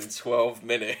 hour and 12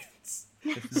 minutes.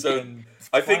 So Been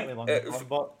I slightly think longer,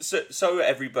 but so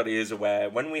everybody is aware,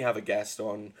 when we have a guest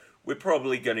on, we're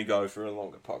probably going to go for a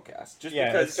longer podcast. Just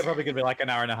yeah, because, it's probably gonna be like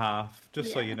an hour and a half,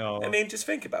 just so Yeah. you know. I mean, just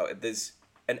think about it. There's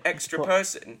an extra But-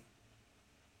 person.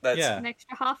 That's Yeah. An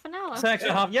extra half an hour. it's an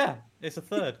extra half. Yeah, it's a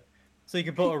third. So you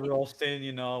can put a roast in,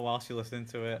 you know, whilst you listen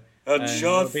to it. and and just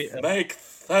it'll be- make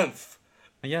sense.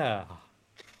 Yeah.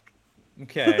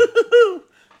 Okay.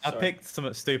 I Sorry. picked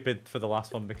something stupid for the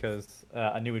last one because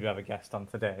I knew we'd have a guest on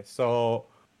today. So.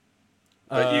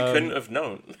 But you um, couldn't have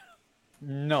known,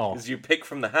 No. because you pick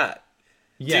from the hat.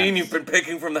 Yes. Dean, you've been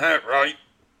picking from the hat, right?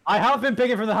 I have been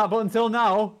picking from the hat, but until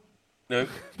now, No.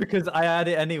 because I had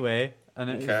it anyway, and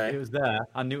Okay. it was there.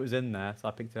 I knew it was in there, so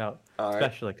I picked it out Alright.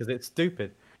 especially because it's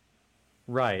stupid.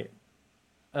 Right.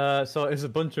 So it's a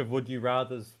bunch of would you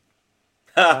rather's.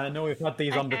 I know we've had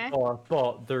these on Okay. before,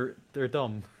 but they're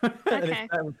dumb. And Okay.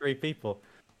 it's set with 3 people.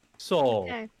 So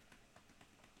Okay.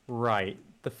 right,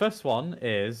 the first one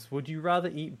is: would you rather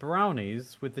eat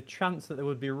brownies with the chance that there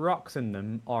would be rocks in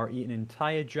them, or eat an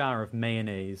entire jar of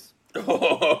mayonnaise?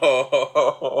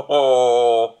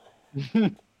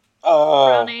 Oh.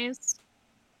 Brownies.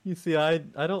 You see, I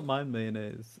don't mind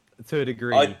mayonnaise to a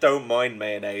degree. I don't mind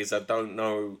mayonnaise. I don't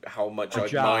know how much A I'd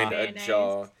jar. mind a Mayonnaise.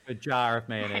 jar. A jar of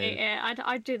I hate mayonnaise it.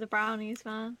 I'd do the brownies,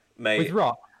 man. with Mate,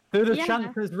 rock. There's a Yeah.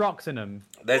 chance there's rocks in them.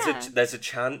 Yeah. there's a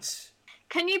chance.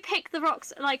 Can you pick the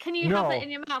rocks? Like, can you have No. it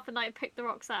in your mouth and like pick the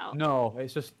rocks out? No,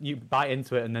 it's just you bite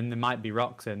into it and then there might be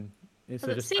rocks in. It's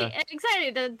But just see, exactly.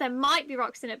 There might be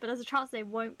rocks in it, but there's a chance they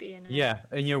won't be in it. yeah,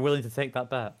 and you're willing to take that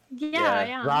bet Yeah, Yeah.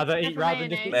 yeah. rather Go eat for rather than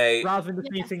mayonnaise. just Mate. rather than just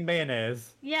Yeah. eating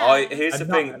mayonnaise. Yeah. Here's the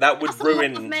And thing. not- That would That's a lot of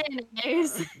ruin.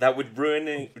 mayonnaise. That would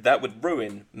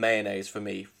ruin mayonnaise for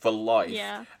me for life.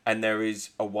 Yeah. And there is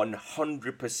a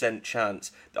 100%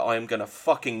 chance that I am gonna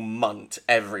fucking munt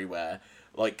everywhere,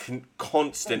 like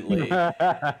constantly.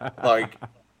 like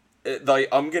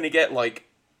I'm gonna get like,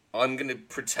 I'm gonna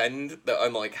pretend that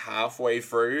I'm like halfway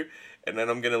through, and then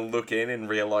I'm gonna look in and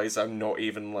realize I'm not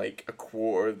even like a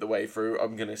quarter of the way through.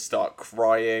 I'm gonna start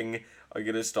crying. I'm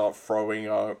gonna start throwing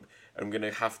up. I'm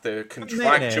gonna have to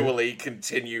contractually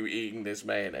continue eating this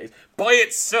mayonnaise by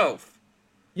itself.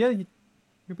 Yeah,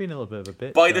 you're being a little bit of a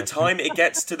bitch. By the there. time it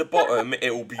gets to the bottom,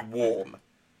 it will be warm.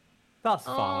 That's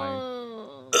fine.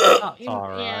 Oh. That's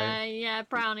alright. Yeah, yeah,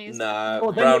 brownies. Nah,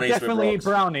 Well, then you brownies with definitely eat rocks.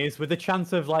 brownies with the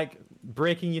chance of like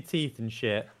breaking your teeth and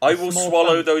shit. I A will small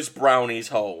swallow chance- those brownies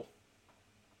whole.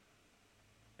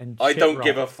 and I shit don't rock.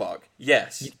 give a fuck.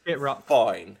 Yes, You shit rock.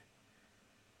 fine.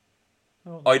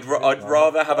 Oh, I'd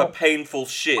rather have a Oh, painful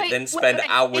shit than spend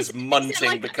hours Is it munting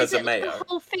like, because is of it like mayo. a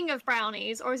whole thing of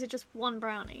brownies, or is it just one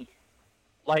brownie?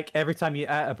 like every time you eat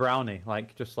a brownie,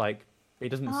 like just like it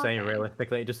doesn't say Okay.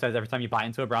 realistically. It just says every time you bite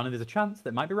into a brownie, there's a chance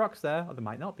there might be rocks there, or there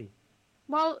might not be.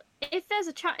 Well, if there's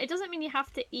a chance, it doesn't mean you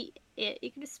have to eat it.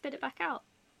 You can just spit it back out.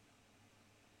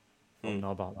 I don't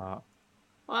know about that.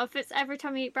 Well, if it's every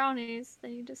time you eat brownies,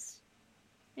 then you just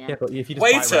Yeah, but if you just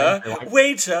bite right into, like,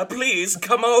 Waiter, please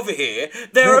come over here.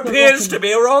 There Look at appears Rockin'. to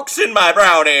be rocks in my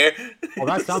brownie. well,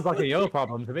 that sounds like a yo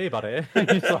problem to me, buddy.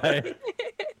 It's like,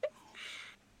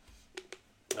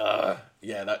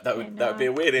 Yeah, that would Yeah, be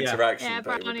a weird Yeah. interaction, yeah,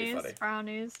 but it would be funny.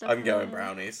 brownies. I'm going definitely.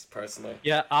 brownies personally.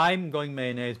 yeah, I'm going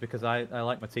mayonnaise because I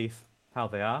like my teeth how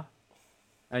they are,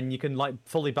 and you can like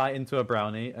fully bite into a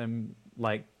brownie and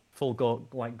like go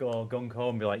gung ho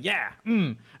and be like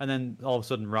and then all of a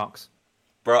sudden rocks.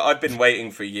 Bro, I've been waiting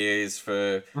for years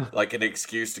for like an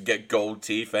excuse to get gold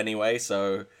teeth anyway,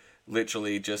 so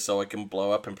literally just so I can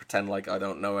blow up and pretend like I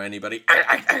don't know anybody.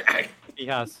 He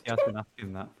has been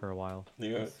asking that for a while.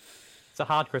 Yeah. It's a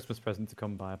hard Christmas present to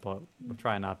come by, but we're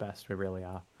trying our best. We really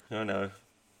are. I know.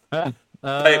 Um,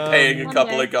 Paying a One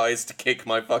couple day. of guys to kick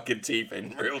my fucking teeth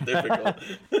in, real difficult.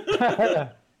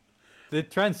 They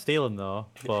try and steal them though,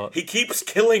 but He keeps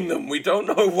killing them, we don't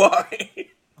know why.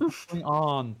 hang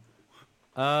on.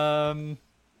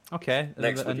 Okay,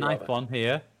 Next, a would you ninth rather? one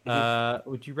here.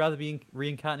 Would you rather be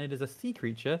reincarnated as a sea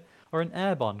creature or an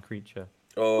airborne creature?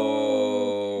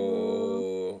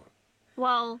 Oh.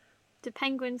 Well, do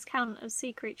penguins count as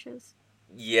sea creatures?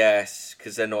 Yes,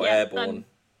 because they're not Yeah, airborne.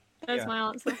 That's Yeah. my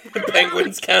answer.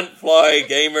 Penguins can't fly,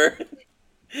 gamer.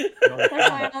 But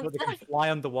they can fly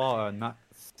underwater and not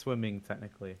swimming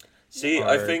technically. See,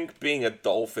 I Or- think being a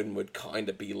dolphin would kind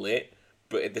of be lit,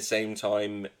 but at the same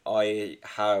time, I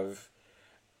have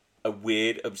a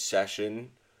weird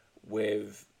obsession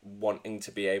with wanting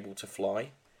to be able to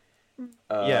fly.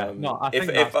 Yeah, no, I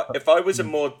think if I was a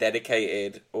more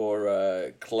dedicated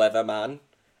or clever man,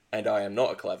 and I am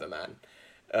not a clever man,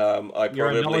 I You're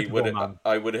a probably knowledgeable would. man.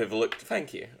 I would have looked.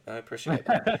 Thank you. I appreciate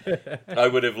that. I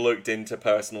would have looked into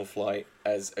personal flight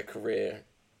as a career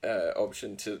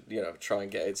option to try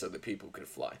and get it so that people could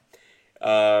fly.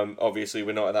 Obviously,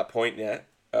 we're not at that point yet,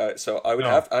 so I would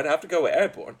No. I'd have to go with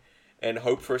airborne and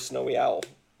hope for a snowy owl.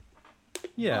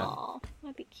 Yeah. Aw,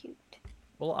 that'd be cute.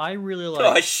 Well, I really Oh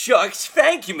like shucks!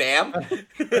 Thank you, ma'am.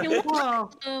 You're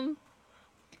welcome.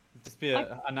 just be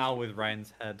an owl with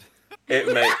Ryan's head. It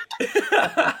may.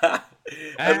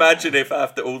 Imagine if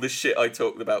after all the shit I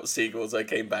talked about seagulls, I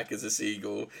came back as a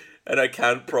seagull, and I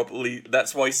can't properly.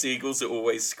 That's why seagulls are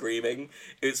always screaming.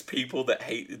 It's people that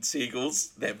hated seagulls.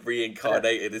 They're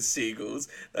reincarnated as seagulls.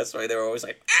 That's why they're always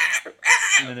like.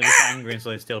 And then they're just angry and so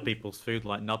they steal people's food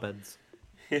like knobheads.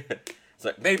 It's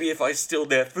like maybe if I steal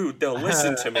their food, they'll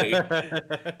listen to me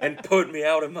and put me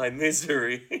out of my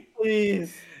misery.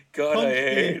 Please. God, I Punch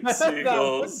hate me.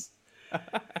 seagulls.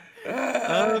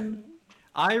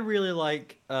 I really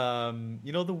like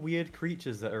the weird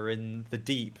creatures that are in the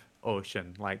deep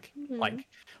ocean, like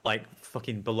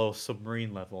fucking below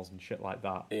submarine levels and shit like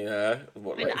that. Yeah,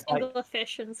 what With like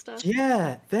anglerfish and stuff.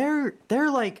 Yeah, they're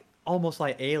like almost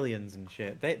like aliens and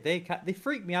shit. They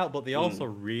freak me out, but they also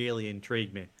really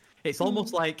intrigue me. It's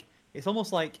almost like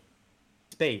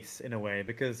space in a way,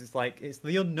 because it's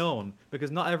the unknown,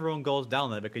 because not everyone goes down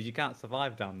there because you can't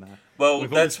survive down there. well, We've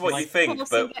that's always, what you like- think,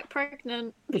 Also but get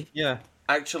pregnant. Yeah.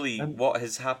 actually, what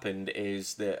has happened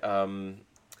is that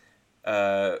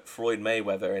Floyd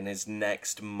Mayweather, in his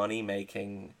next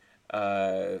money-making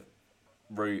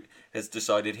route, has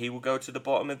decided he will go to the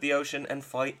bottom of the ocean and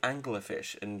fight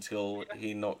anglerfish until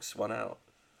he knocks one out.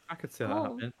 I could see that Oh.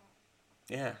 happening.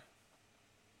 Yeah.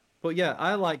 But yeah,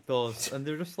 I like those, and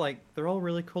they're just like they're all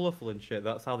really colourful and shit.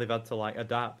 That's how they've had to like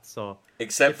adapt. So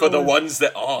Except It's for the always- ones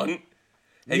that aren't.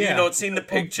 Have you Yeah. not seen the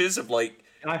pictures of, like...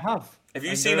 I have. Have you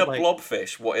And seen they're, a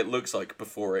blobfish, what it looks like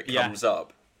before it Yeah. comes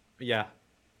up? Yeah,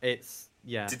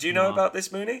 yeah. Did you know no. about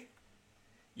this, Mooney?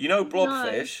 You know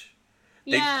blobfish?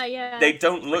 Yeah. They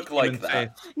don't look like Human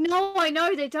that. face. No, I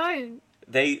know they don't.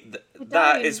 That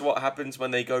don't. is what happens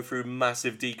when they go through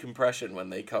massive decompression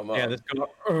when they come Yeah, up. this go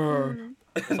Mm.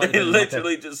 And like they they're like a-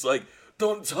 literally just like,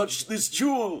 don't touch this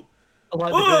jewel.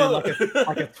 like they're doing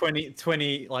like a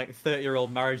 20 like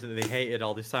 30-year-old marriage that they hated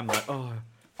all this time. Like, oh,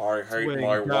 I hate Swing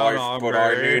my down wife, on but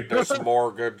I me. need this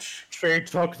mortgage. she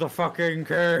took the fucking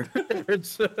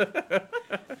kids.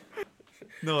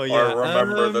 No, yeah. I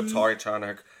remember the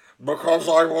Titanic because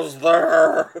I was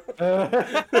there.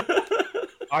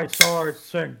 I saw it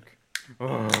sink.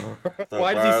 Why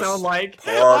does he best sound like?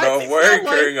 Part why does of he sound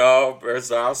like- waking up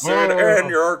is acid in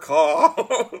your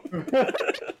coffin.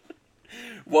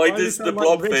 Why you does the sound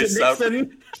like Richard blobfish sound?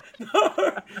 Nixon?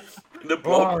 The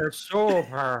blob, Oh, so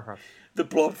perfect. the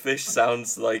blobfish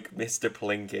sounds like Mr.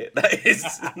 Plinkett.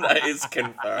 That is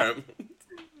confirmed.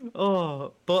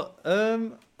 Oh, but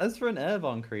as for an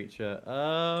airborne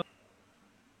creature,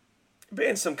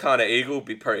 Being some kind of eagle would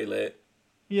be pretty lit.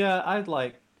 yeah, I'd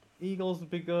like eagles would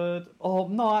be good. Oh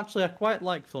no, actually, I quite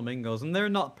like flamingos, and they're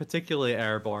not particularly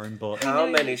airborne, but How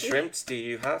know many you do. shrimps do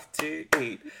you have to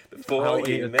eat before I'll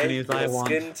eat you as many make as I your want.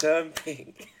 skin turn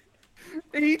pink?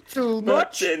 eat too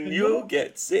Much and you'll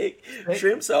get sick.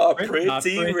 Shrimps are pretty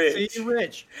rich.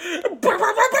 rich.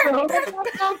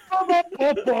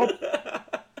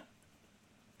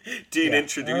 Dean Yeah,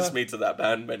 introduced me to that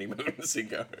band many moons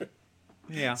ago.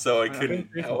 Yeah, So I I've couldn't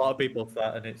introduced a help. lot of people to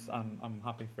that, and I'm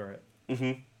happy for it.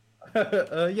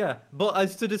 Mhm. Yeah, but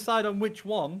as to decide on which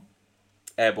one,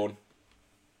 Airborne.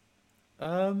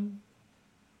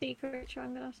 Sea creature,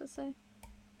 I'm gonna have to say.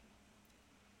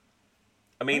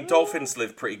 I mean, dolphins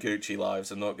live pretty Gucci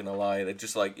lives, I'm not gonna lie. They're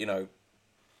just like,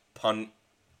 punt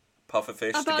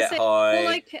pufferfish to get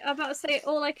high. I'm about to say,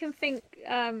 all I can think,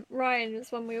 Ryan,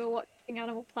 is when we were watching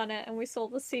Animal Planet and we saw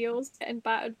the seals getting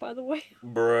battered by the whale.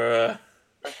 Bruh.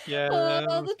 yeah.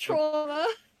 Oh, the trauma.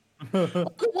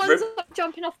 The ones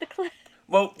jumping off the cliff.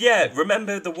 Well, yeah,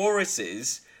 remember the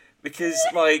walruses? Because,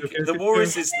 the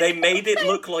walruses, they made it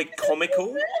look like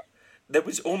comical. There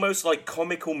was almost like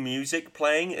comical music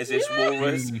playing as this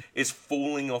walrus is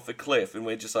falling off a cliff, and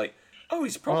we're just like, oh,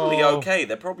 he's probably okay.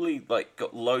 They're probably,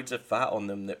 got loads of fat on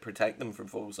them that protect them from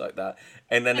falls like that.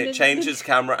 And then it changes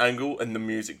camera angle, and the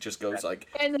music just goes, And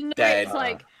then dead. it's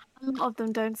like, a lot of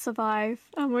them don't survive.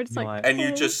 And we're just like, And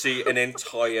you just see an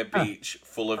entire beach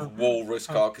full of walrus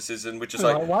carcasses, and we're just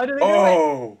like, Why do they do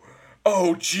it?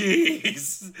 oh,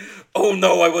 jeez. Oh,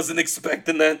 no, I wasn't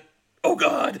expecting that. Oh,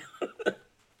 God.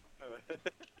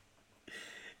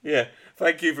 Yeah,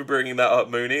 thank you for bringing that up,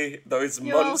 Mooney. Those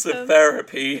You're months welcome. of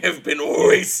therapy have been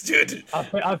wasted.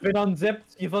 I've been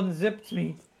unzipped. You've unzipped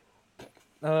me.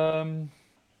 Right.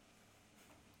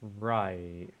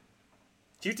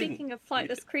 You didn't. speaking of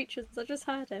flightless creatures, I just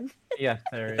heard him. Yeah,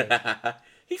 there it is.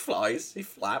 He flies. He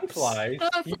flaps. Flies.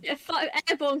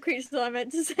 Airborne creatures, I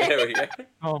meant to say. There we go.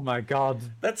 Oh my god.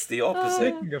 That's the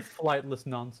opposite. Speaking of flightless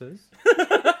nonsense.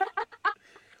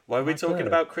 Why are we talking good.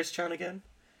 about Chris Chan again?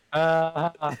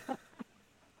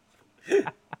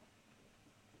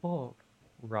 Oh,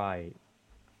 right.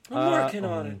 I'm working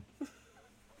on it.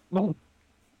 Well,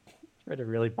 read a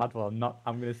really bad one.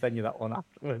 I'm going to send you that one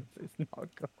afterwards. It's not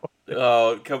good.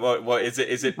 Oh, come on. What is it?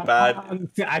 Is it bad?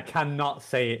 I cannot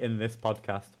say it in this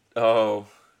podcast. Oh.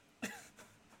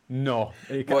 No.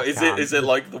 What is it? Is it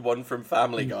like the one from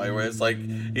Family Guy where it's like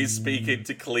he's speaking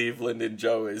to Cleveland and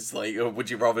Joe is like, oh, would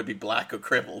you rather be black or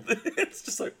crippled? It's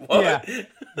just like, what? Yeah.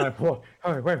 Like, what?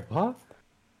 Oh, wait, what?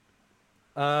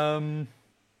 Oh,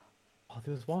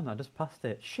 there was one. I just passed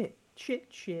it. Shit.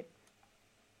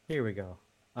 Here we go.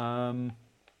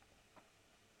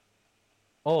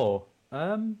 Oh.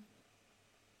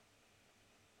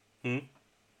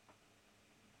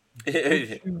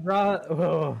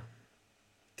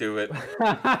 Do it.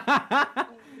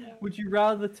 Would you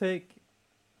rather take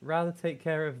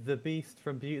care of the Beast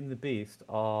from Beauty and the Beast,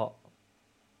 or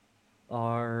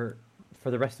for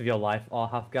the rest of your life, or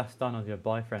have Gaston as your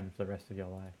boyfriend for the rest of your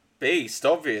life? Beast,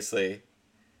 obviously.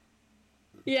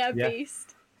 Yeah, Yeah.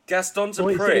 Beast. Gaston's a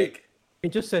Well, prick.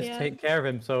 It just says Yeah. take care of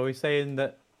him, so he's saying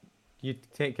that you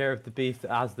take care of the Beast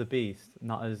as the Beast,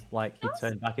 not as like he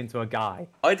turned back into a guy.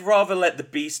 I'd rather let the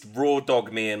Beast raw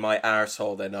dog me in my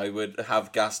arsehole than I would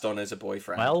have Gaston as a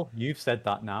boyfriend. Well, you've said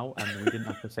that now, and we didn't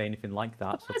have to say anything like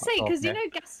that. I So was say, that's because you okay. know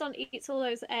Gaston eats all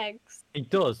those eggs. He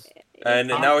does.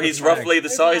 And His- now he's roughly the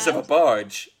size of a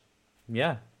barge.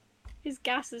 Yeah, His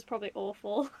gas is probably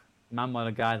awful. man, what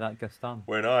a guy that Gaston.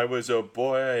 When I was a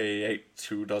boy, I ate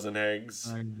 2 dozen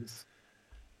eggs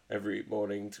every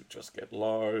morning to just get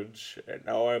large. And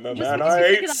now I'm a Just man, makes I you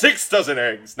think ate of that- 6 dozen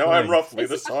eggs. Now I'm Right. roughly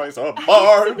the It's- size of a The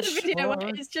barge. video where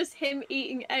it's just him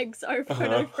eating eggs over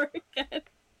and over again.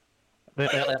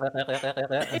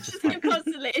 It's just him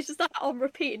constantly. It's just that on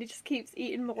repeat, and he just keeps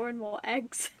eating more and more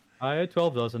eggs. I had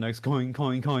 12 dozen eggs. Coin.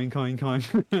 Ain't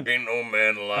no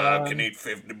man alive can eat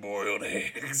 50 boiled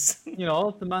eggs. You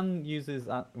know, the man uses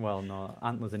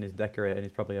antlers in his decorator, and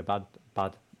it's probably a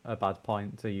bad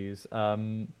point to use.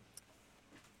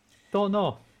 Don't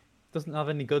know. Doesn't have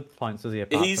any good points, does he?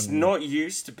 apart He's from- not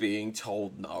used to being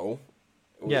told no,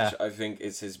 which Yeah. I think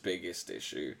is his biggest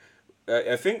issue.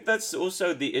 I think that's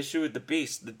also the issue with the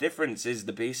Beast. The difference is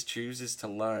the Beast chooses to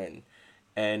learn,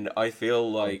 and I feel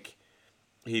like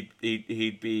he'd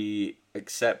be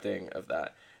accepting of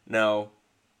that. Now,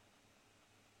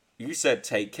 you said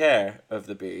take care of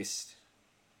the beast.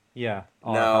 Yeah.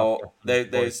 or Now,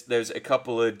 have- there's a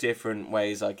couple of different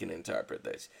ways I can interpret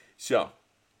this. So,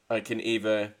 I can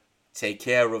either take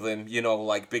care of him,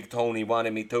 like Big Tony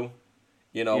wanted me to,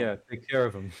 Yeah, take care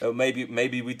of him.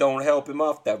 maybe we don't help him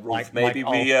off that roof. Like maybe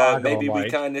we Alfredo, maybe we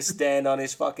like. kind of stand on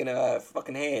his fucking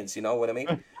hands. You know what I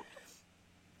mean?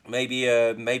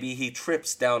 Maybe he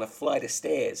trips down a flight of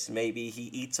stairs. Maybe he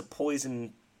eats a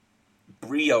poison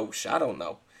brioche. I don't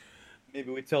know. Maybe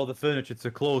we tell the furniture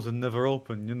to close and never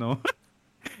open, you know?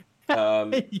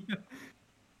 Um,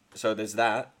 so there's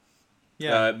that.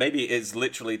 Yeah. Maybe it's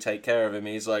literally take care of him.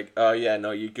 He's like, oh yeah,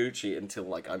 no, you Gucci until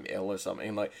like I'm ill or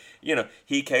something. Like,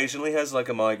 he occasionally has like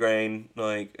a migraine,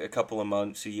 like a couple of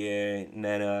months a year, and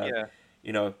then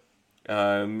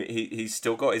he's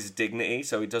still got his dignity,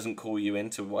 so he doesn't call you in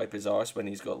to wipe his arse when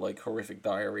he's got like horrific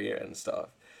diarrhea and stuff.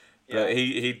 Yeah. But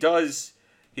he does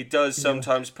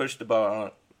sometimes push the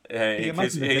bar.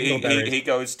 Because imagine the dingleberries? he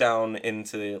goes down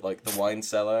into like the wine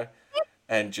cellar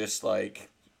and just like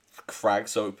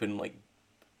cracks open like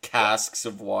casks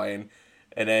of wine,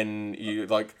 and then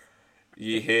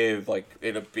you hear like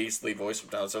in a beastly voice from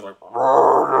downstairs like,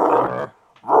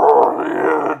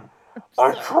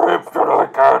 I tripped and I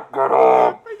can't get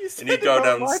up. And you go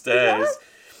downstairs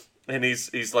and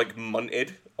he's like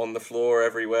munted on the floor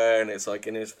everywhere, and it's like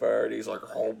in his fur, and he's like,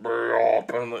 hold me up.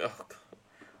 And I'm like, oh, God.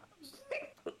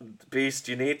 Beast,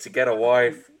 you need to get a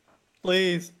wife.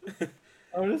 Please.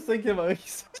 I was just thinking about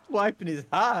he's wiping his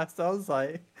ass. I was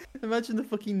like, imagine the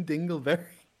fucking dingleberry.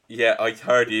 Yeah, I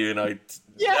heard you, and I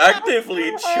Yeah.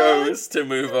 actively chose to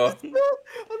move on.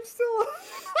 I'm still.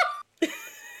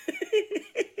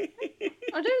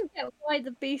 I don't get why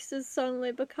the beast has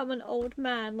suddenly become an old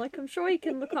man. Like, I'm sure he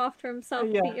can look after himself.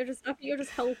 Yeah. I think you're just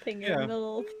helping him Yeah. a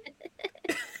little.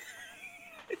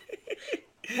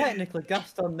 Technically,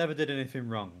 Gaston never did anything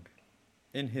wrong.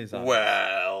 In his eyes.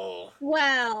 Well.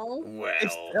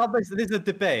 It's, obviously, there's a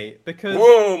debate because.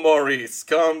 Whoa, Maurice,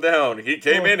 calm down. He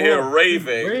came in here Whoa,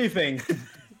 raving. Raving.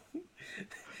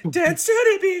 Dance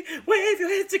to be, wave your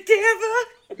hands together.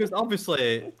 Because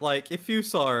obviously, like, if you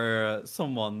saw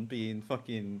someone being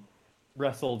fucking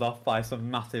wrestled off by some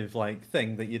massive, like,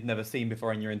 thing that you'd never seen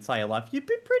before in your entire life, you'd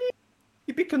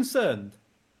be concerned.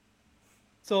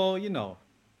 So,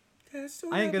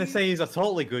 I ain't gonna say he's a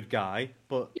totally good guy,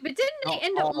 but Yeah, but didn't Not he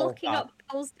end up all looking bad. up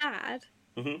Belle's dad?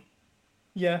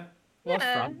 yeah. Well,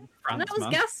 Yeah, France, And that was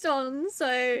man. Gaston,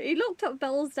 so he looked up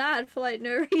Belle's dad for like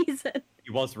no reason.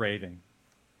 He was raving.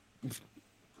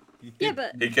 He Yeah, did-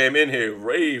 but He came in here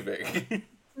raving.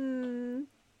 came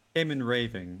in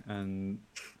raving, and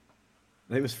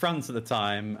it was France at the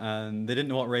time, and they didn't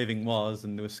know what raving was,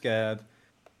 and they were scared.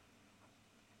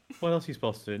 What else are you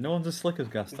supposed to do? No one's as slick as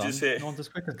Gaston. Just hit- No one's as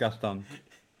quick as Gaston.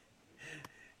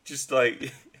 Just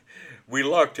like, we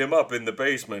locked him up in the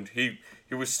basement. He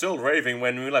was still raving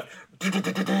when we left.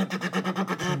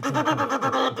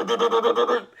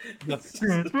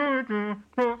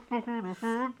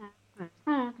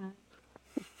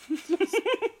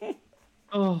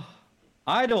 Oh,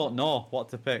 I don't know what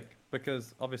to pick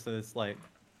because obviously it's like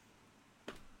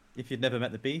if you'd never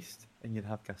met the Beast and you'd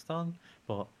have Gaston,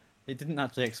 but it didn't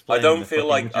actually explain. I don't the feel fucking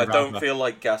like would you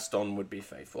rather. Gaston would be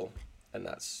faithful, and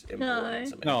that's important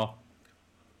to me. No.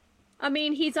 I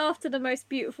mean, he's after the most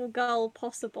beautiful girl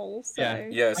possible, so Yeah.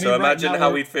 Yeah, I so mean, right imagine now how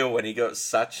we're- he'd feel when he got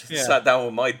sat Yeah. down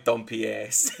with my dumpy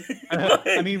ass.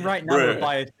 I mean, right now we're Bruh.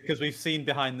 biased because we've seen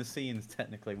behind the scenes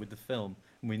technically with the film,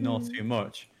 and we know too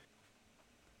much.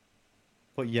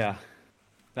 But yeah,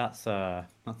 that's the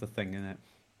thing, isn't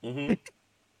it?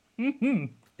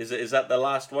 Is that the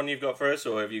last one you've got for us,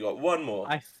 or have you got one more?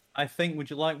 I think.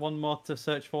 Would you like one more to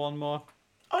search for one more?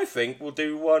 I think we'll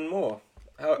do one more.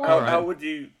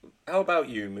 How about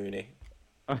you, Mooney?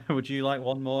 Would you like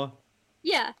one more?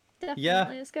 yeah, definitely. Yeah.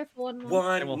 Let's go for one more.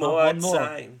 One we'll have more one more.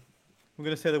 time. We're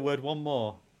gonna say the word one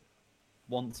more.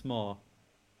 Once more.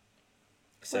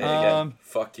 Say it again. Um,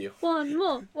 One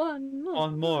more. One more.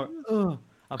 One more. Ugh,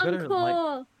 I've got to like.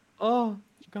 Encore. Oh,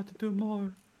 you got to do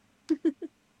more.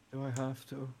 Do I have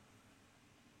to?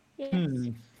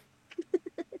 Yes.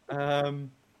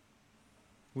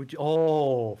 Would you?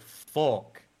 Oh,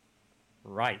 fuck.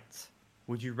 Right.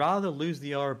 Would you rather lose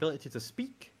your ability to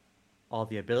speak or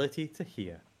the ability to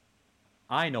hear?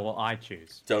 I know what I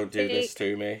choose. Don't do this Speak.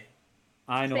 to me.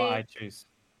 I know what I Speak. choose.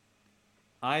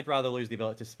 I'd rather lose the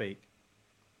ability to speak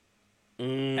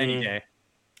Mm, any day.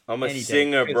 I'm a any day,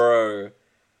 singer, because- bro.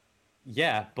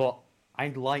 Yeah, but I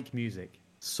like music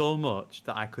so much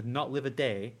that I could not live a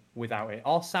day without it.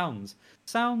 Or sounds.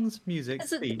 Sounds, music,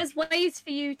 speech. There's ways for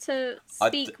you to I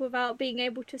speak without being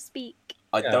able to speak.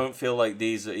 I Yeah. don't feel like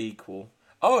these are equal.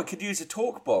 Oh, I could use a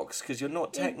talk box because you're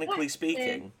not technically Exactly.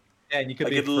 speaking. Yeah, and you could I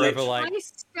be could forever lit- like. I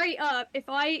straight up, if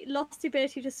I lost the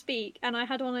ability to speak and I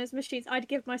had one of those machines, I'd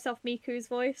give myself Miku's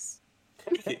voice.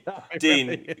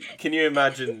 Dean, can you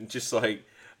imagine just like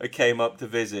I came up to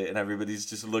visit and everybody's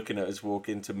just looking at us walk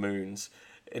into Moons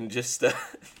and just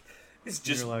it's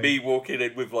just You're like- me walking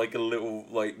in with like a little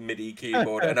like MIDI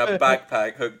keyboard and a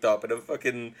backpack hooked up and a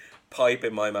fucking pipe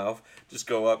in my mouth. Just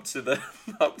go up to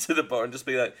the bar and just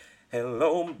be like,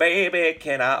 "Hello, baby,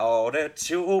 can I order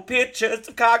 2 pitchers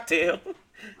of cocktail?"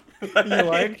 You're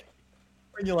like,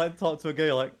 when you like talk to a girl,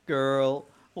 you're like, girl,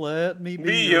 let me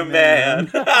Be your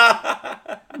man.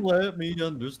 Let me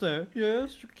understand.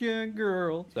 Yes, you can,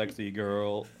 girl. Sexy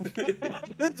girl.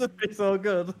 This would be so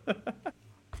good.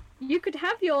 You could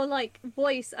have your like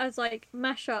voice as like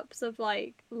mashups of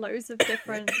like loads of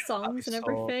different That'd be songs and so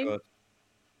everything. good.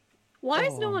 Why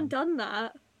has no Oh. one done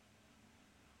that?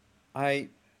 I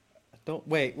don't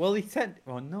wait. Well, he said,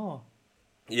 "Oh no."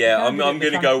 Yeah, Kinda I'm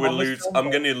did it gonna with go with Transformers lose. film, I'm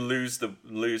but- gonna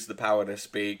lose the power to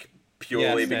speak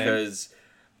purely Yeah, same. because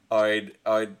I'd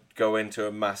go into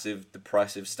a massive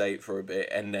depressive state for a bit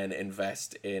and then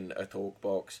invest in a talk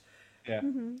box Yeah.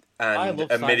 Mm-hmm. and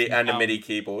love a MIDI sights and and a MIDI sounds.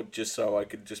 keyboard just so I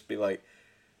could just be like.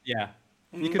 Yeah.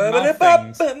 You could mouth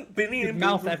things. You could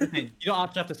mouth Yeah. everything. You don't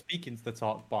actually have to speak into the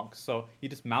talk box, so you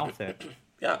just mouth it.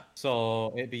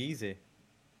 So it'd be easy.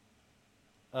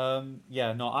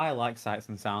 Yeah, no, I like sights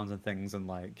and sounds and things and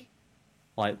like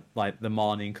the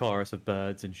morning chorus of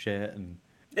birds and shit and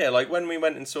Yeah, like when we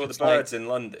went and saw It's the birds in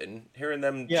London, hearing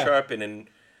them Yeah. chirping and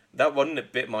that one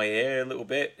that bit my ear a little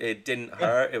bit. It didn't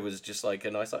hurt. It was just like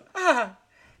a nice like yeah.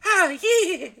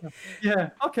 yeah,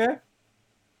 okay.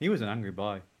 He was an angry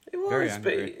boy. It was, Very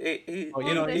but angry. he Oh,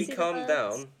 you know, Go he see the calmed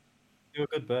birds. down. They were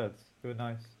good birds. They were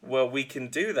nice. Well, we can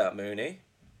do that, Mooney.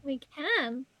 We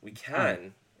can. We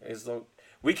can. As long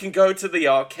we can go to the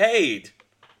arcade.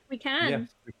 We can. Yes,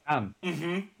 we can.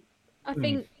 Mm-hmm. I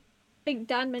think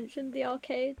Dan mentioned the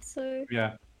arcade, so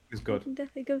Yeah, it's we good. can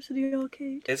definitely go to the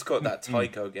arcade. It's got that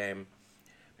Tycho game.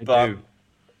 I But do.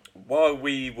 while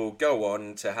we will go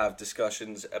on to have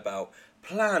discussions about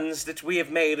plans that we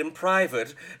have made in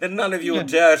private that none of you Yeah.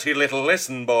 dirty little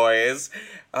listen boys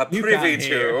are You privy can't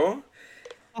hear. to,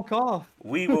 Fuck off.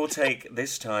 we will take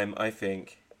this time, I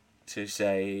think, to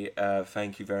say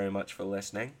thank you very much for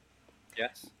listening.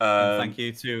 Yes. Um, And thank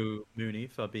you to Mooney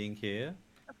for being here.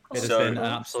 Of It course. has So- been an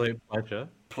absolute pleasure.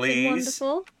 It's Please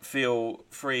wonderful. feel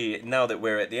free, now that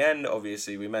we're at the end,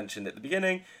 obviously we mentioned at the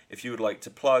beginning, if you would like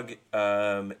to plug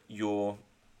your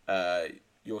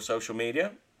social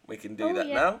media, we can do Oh, that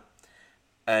yeah. now.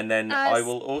 And then I s-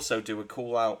 will also do a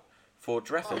call out for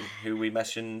Dreffen, who we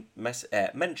mentioned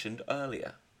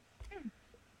earlier.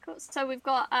 Cool. So we've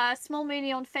got Small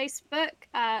Mooney on Facebook,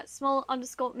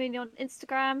 small_Mooney on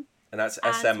Instagram. And that's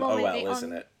And Small SMOL, Mooney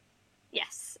isn't on- it?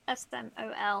 Yes,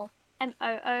 SMOLMOONIE.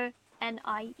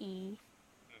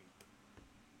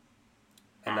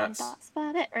 And And that's that's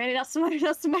about it, really. That's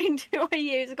the main two I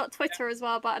use. I've got Twitter as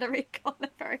well, but I don't really go on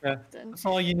it very Yeah. often. That's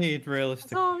all you need, That's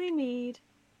realistically. all you need.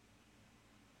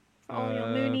 For all your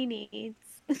Uh, Mooney needs.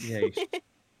 Yeah.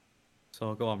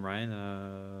 So go on,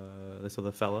 Ryan. This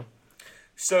other fella.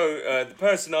 So, the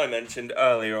person I mentioned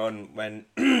earlier on when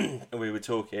we were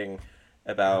talking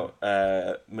about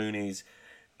Mooney's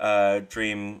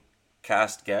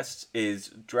Dreamcast guests is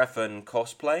Dreffen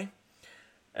Cosplay.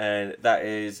 And that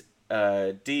is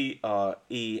DREFAN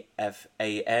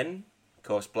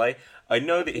Cosplay. I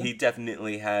know that he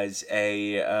definitely has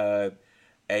a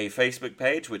Facebook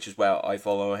page, which is where I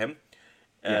follow him.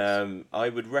 Yes. I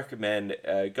would recommend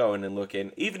going and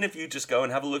looking, even if you just go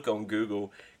and have a look on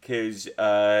Google, because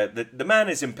the man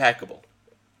is impeccable,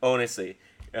 honestly.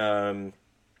 He's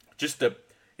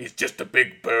just a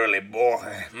big burly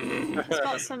boy. It's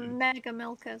got some mega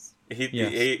milkers. His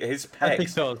I think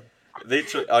pecs. so.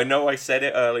 Literally, I know I said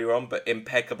it earlier on, but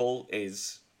impeccable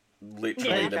is literally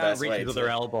Yeah. You the can't best reach way his to. other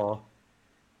elbow.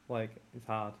 Like, it's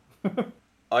hard. I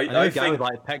I know a guy think with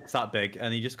like pecs that big,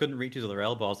 and he just couldn't reach his other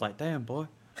elbow. I was like, damn, boy.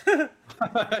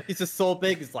 He's just so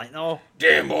big. It's like, no.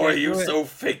 damn boy, Can't you do it. so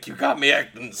thick, you got me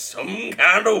acting some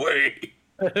kind of way.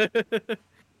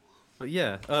 But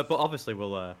yeah, but obviously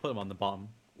we'll put him on the bottom.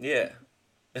 Yeah.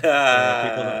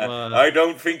 that, I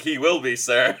don't think he will be,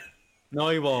 sir. No,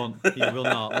 he won't. He will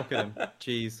not. Look at him.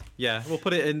 Jeez. Yeah, we'll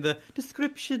put it in the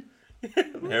description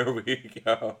There we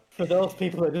go. for those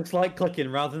people that just like clicking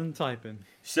rather than typing.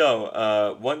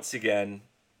 So, once again,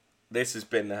 this has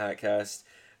been the Hatcast.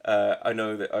 I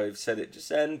know that I've said it just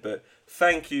then, but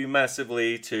thank you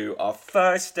massively to our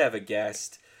first ever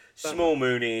guest, Small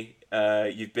Mooney.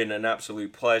 You've been an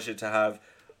absolute pleasure to have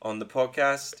on the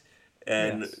podcast.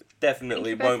 And Yes.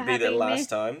 definitely Thank you both won't for be the having me. last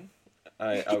time.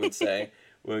 I would say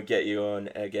we'll get you on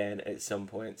again at some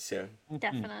point soon.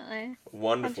 Definitely.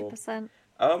 Wonderful. 100%.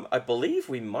 I believe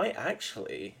we might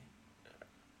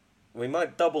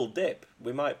double dip.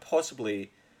 We might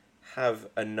possibly have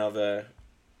another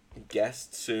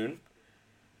guest soon,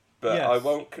 but I Yes.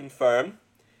 won't confirm.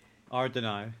 Or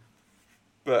deny.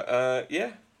 But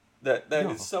yeah, that is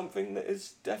No. something that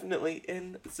is definitely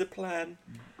in the plan.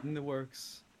 In the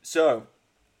works. So,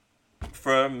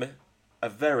 from a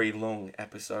very long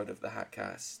episode of the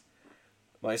Hatcast,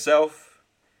 myself,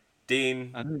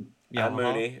 Dean, And and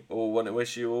Mooney all want to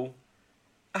wish you all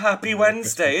a happy Merry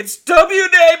Wednesday. It's W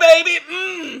Day,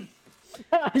 baby!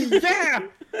 Yeah!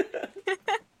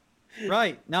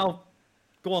 Right, now,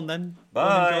 go on then. Go and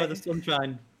Bye. enjoy the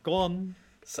sunshine. Go on.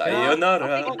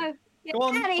 Sayonara. Go Go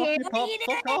on, out of here. fuck What are it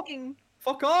you up, fuck off. doing?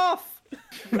 Fuck off!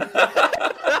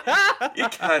 You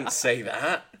can't say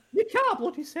that. You can't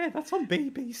bloody say that's on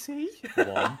BBC.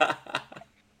 One. Bye.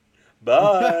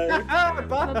 Bye.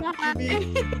 Bye-bye.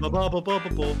 Bye. Bye. Bye.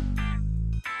 Bye.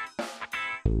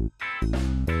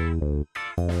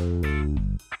 Bye.